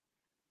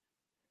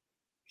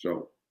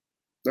 So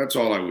that's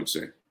all I would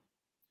say.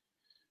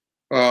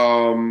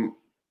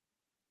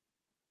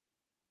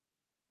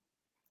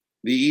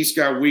 The East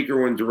got weaker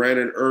when Durant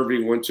and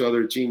Irving went to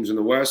other teams in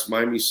the West.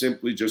 Miami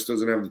simply just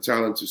doesn't have the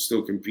talent to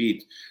still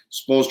compete.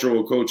 Spoelstra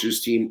will coach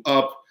his team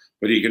up,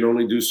 but he can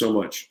only do so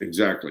much.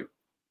 Exactly.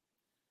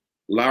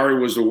 Lowry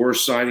was the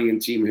worst signing in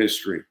team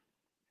history.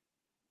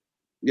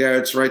 Yeah,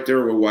 it's right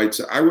there with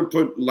Whiteside. I would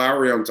put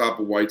Lowry on top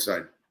of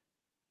Whiteside.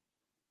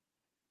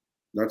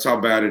 That's how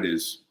bad it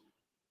is.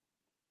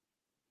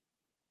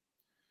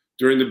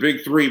 During the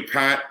Big Three,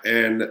 Pat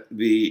and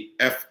the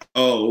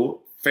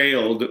FO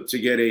failed to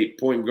get a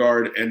point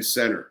guard and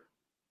center.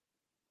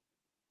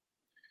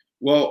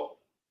 Well,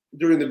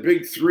 during the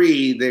Big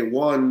Three, they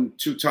won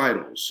 2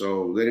 titles,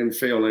 so they didn't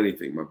fail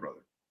anything, my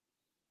brother.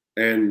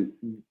 And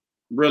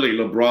really,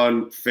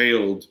 LeBron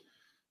failed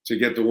to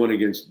get the one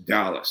against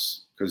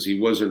Dallas because he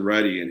wasn't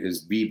ready and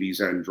his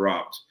BBs hadn't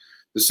dropped.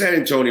 The San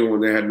Antonio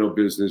one, they had no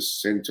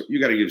business. You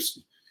got to give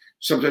 –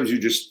 sometimes you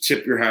just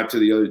tip your hat to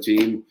the other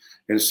team.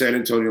 And San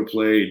Antonio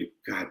played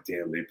 – God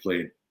damn, they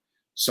played –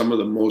 some of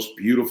the most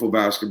beautiful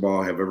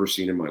basketball I have ever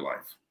seen in my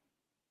life.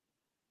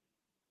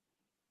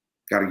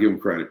 Got to give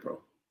them credit, bro.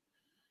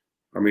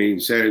 I mean,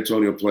 San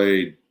Antonio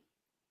played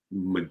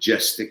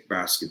majestic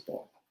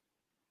basketball.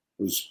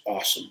 It was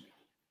awesome.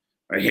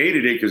 I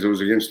hated it because it was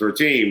against their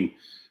team,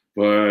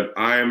 but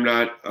I'm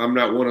not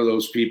one of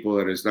those people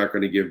that is not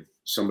going to give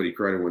somebody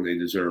credit when they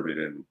deserve it.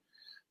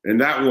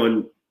 And that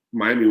one,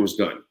 Miami was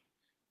done.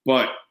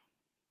 But,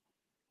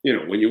 you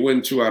know, when you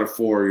win 2 out of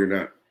 4,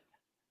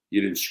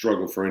 you didn't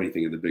struggle for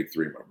anything in the Big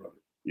Three, my brother.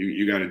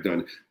 You got it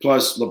done.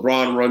 Plus,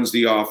 LeBron runs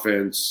the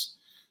offense,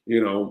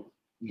 you know,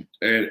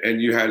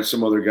 and you had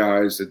some other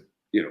guys that,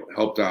 you know,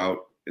 helped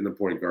out in the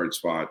point guard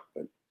spot.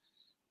 But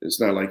it's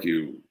not like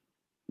you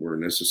were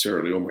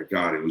necessarily, oh, my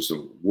God, it was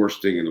the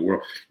worst thing in the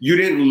world. You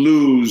didn't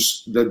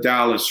lose the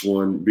Dallas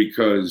one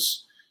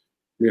because,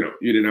 you know,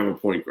 you didn't have a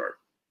point guard.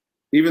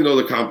 Even though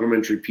the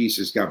complementary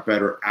pieces got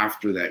better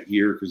after that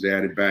year because they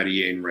added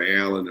Battier and Ray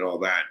Allen and all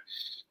that.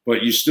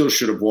 But you still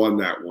should have won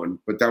that one.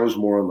 But that was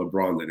more on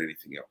LeBron than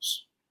anything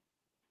else.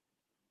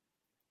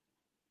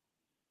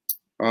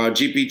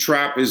 GP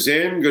Trap is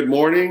in. Good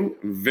morning.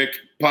 Vic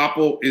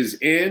Popple is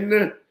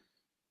in.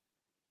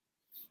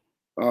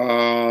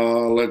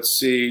 Let's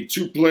see.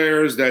 2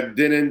 players that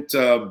didn't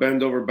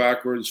bend over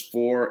backwards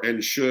for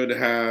and should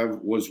have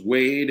was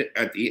Wade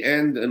at the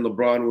end and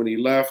LeBron when he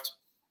left.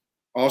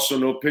 Also,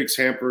 no picks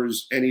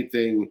hampers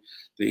anything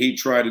that he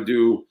tried to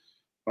do.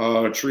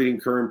 Treating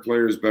current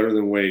players better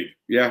than Wade.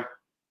 Yeah,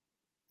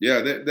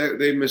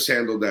 they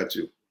mishandled that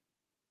too.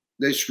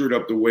 They screwed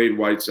up the Wade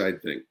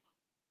Whiteside thing.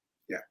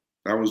 Yeah,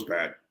 that was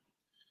bad.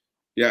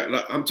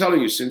 Yeah, I'm telling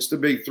you, since the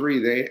Big Three,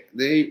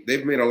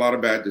 they've made a lot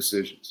of bad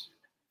decisions.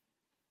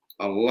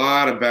 A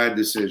lot of bad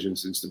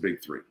decisions since the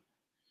Big Three,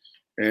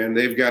 and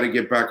they've got to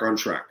get back on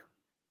track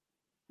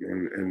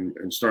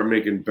and start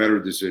making better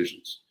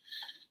decisions.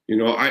 You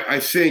know, I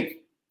think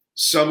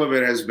some of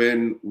it has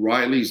been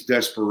Riley's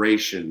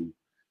desperation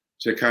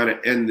to kind of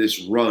end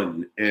this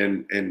run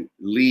and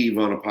leave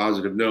on a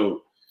positive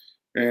note.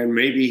 And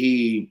maybe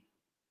he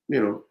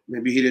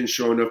didn't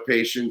show enough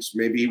patience.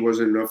 Maybe he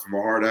wasn't enough of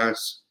a hard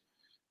ass,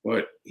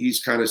 but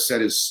he's kind of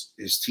set his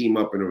team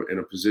up in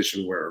a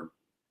position where,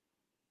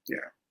 yeah,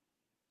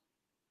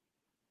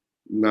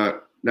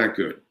 not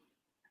good.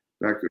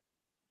 Not good.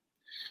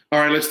 All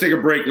right, let's take a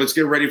break. Let's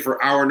get ready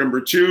for hour number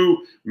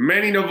 2.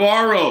 Manny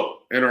Navarro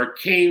and our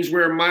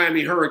Caneswear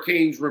Miami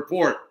Hurricanes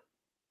report.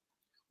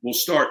 We'll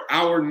start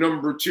hour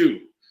number 2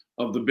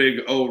 of the Big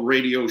O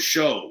Radio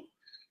Show.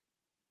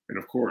 And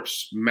of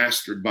course,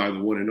 mastered by the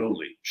one and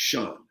only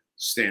Sean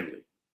Stanley.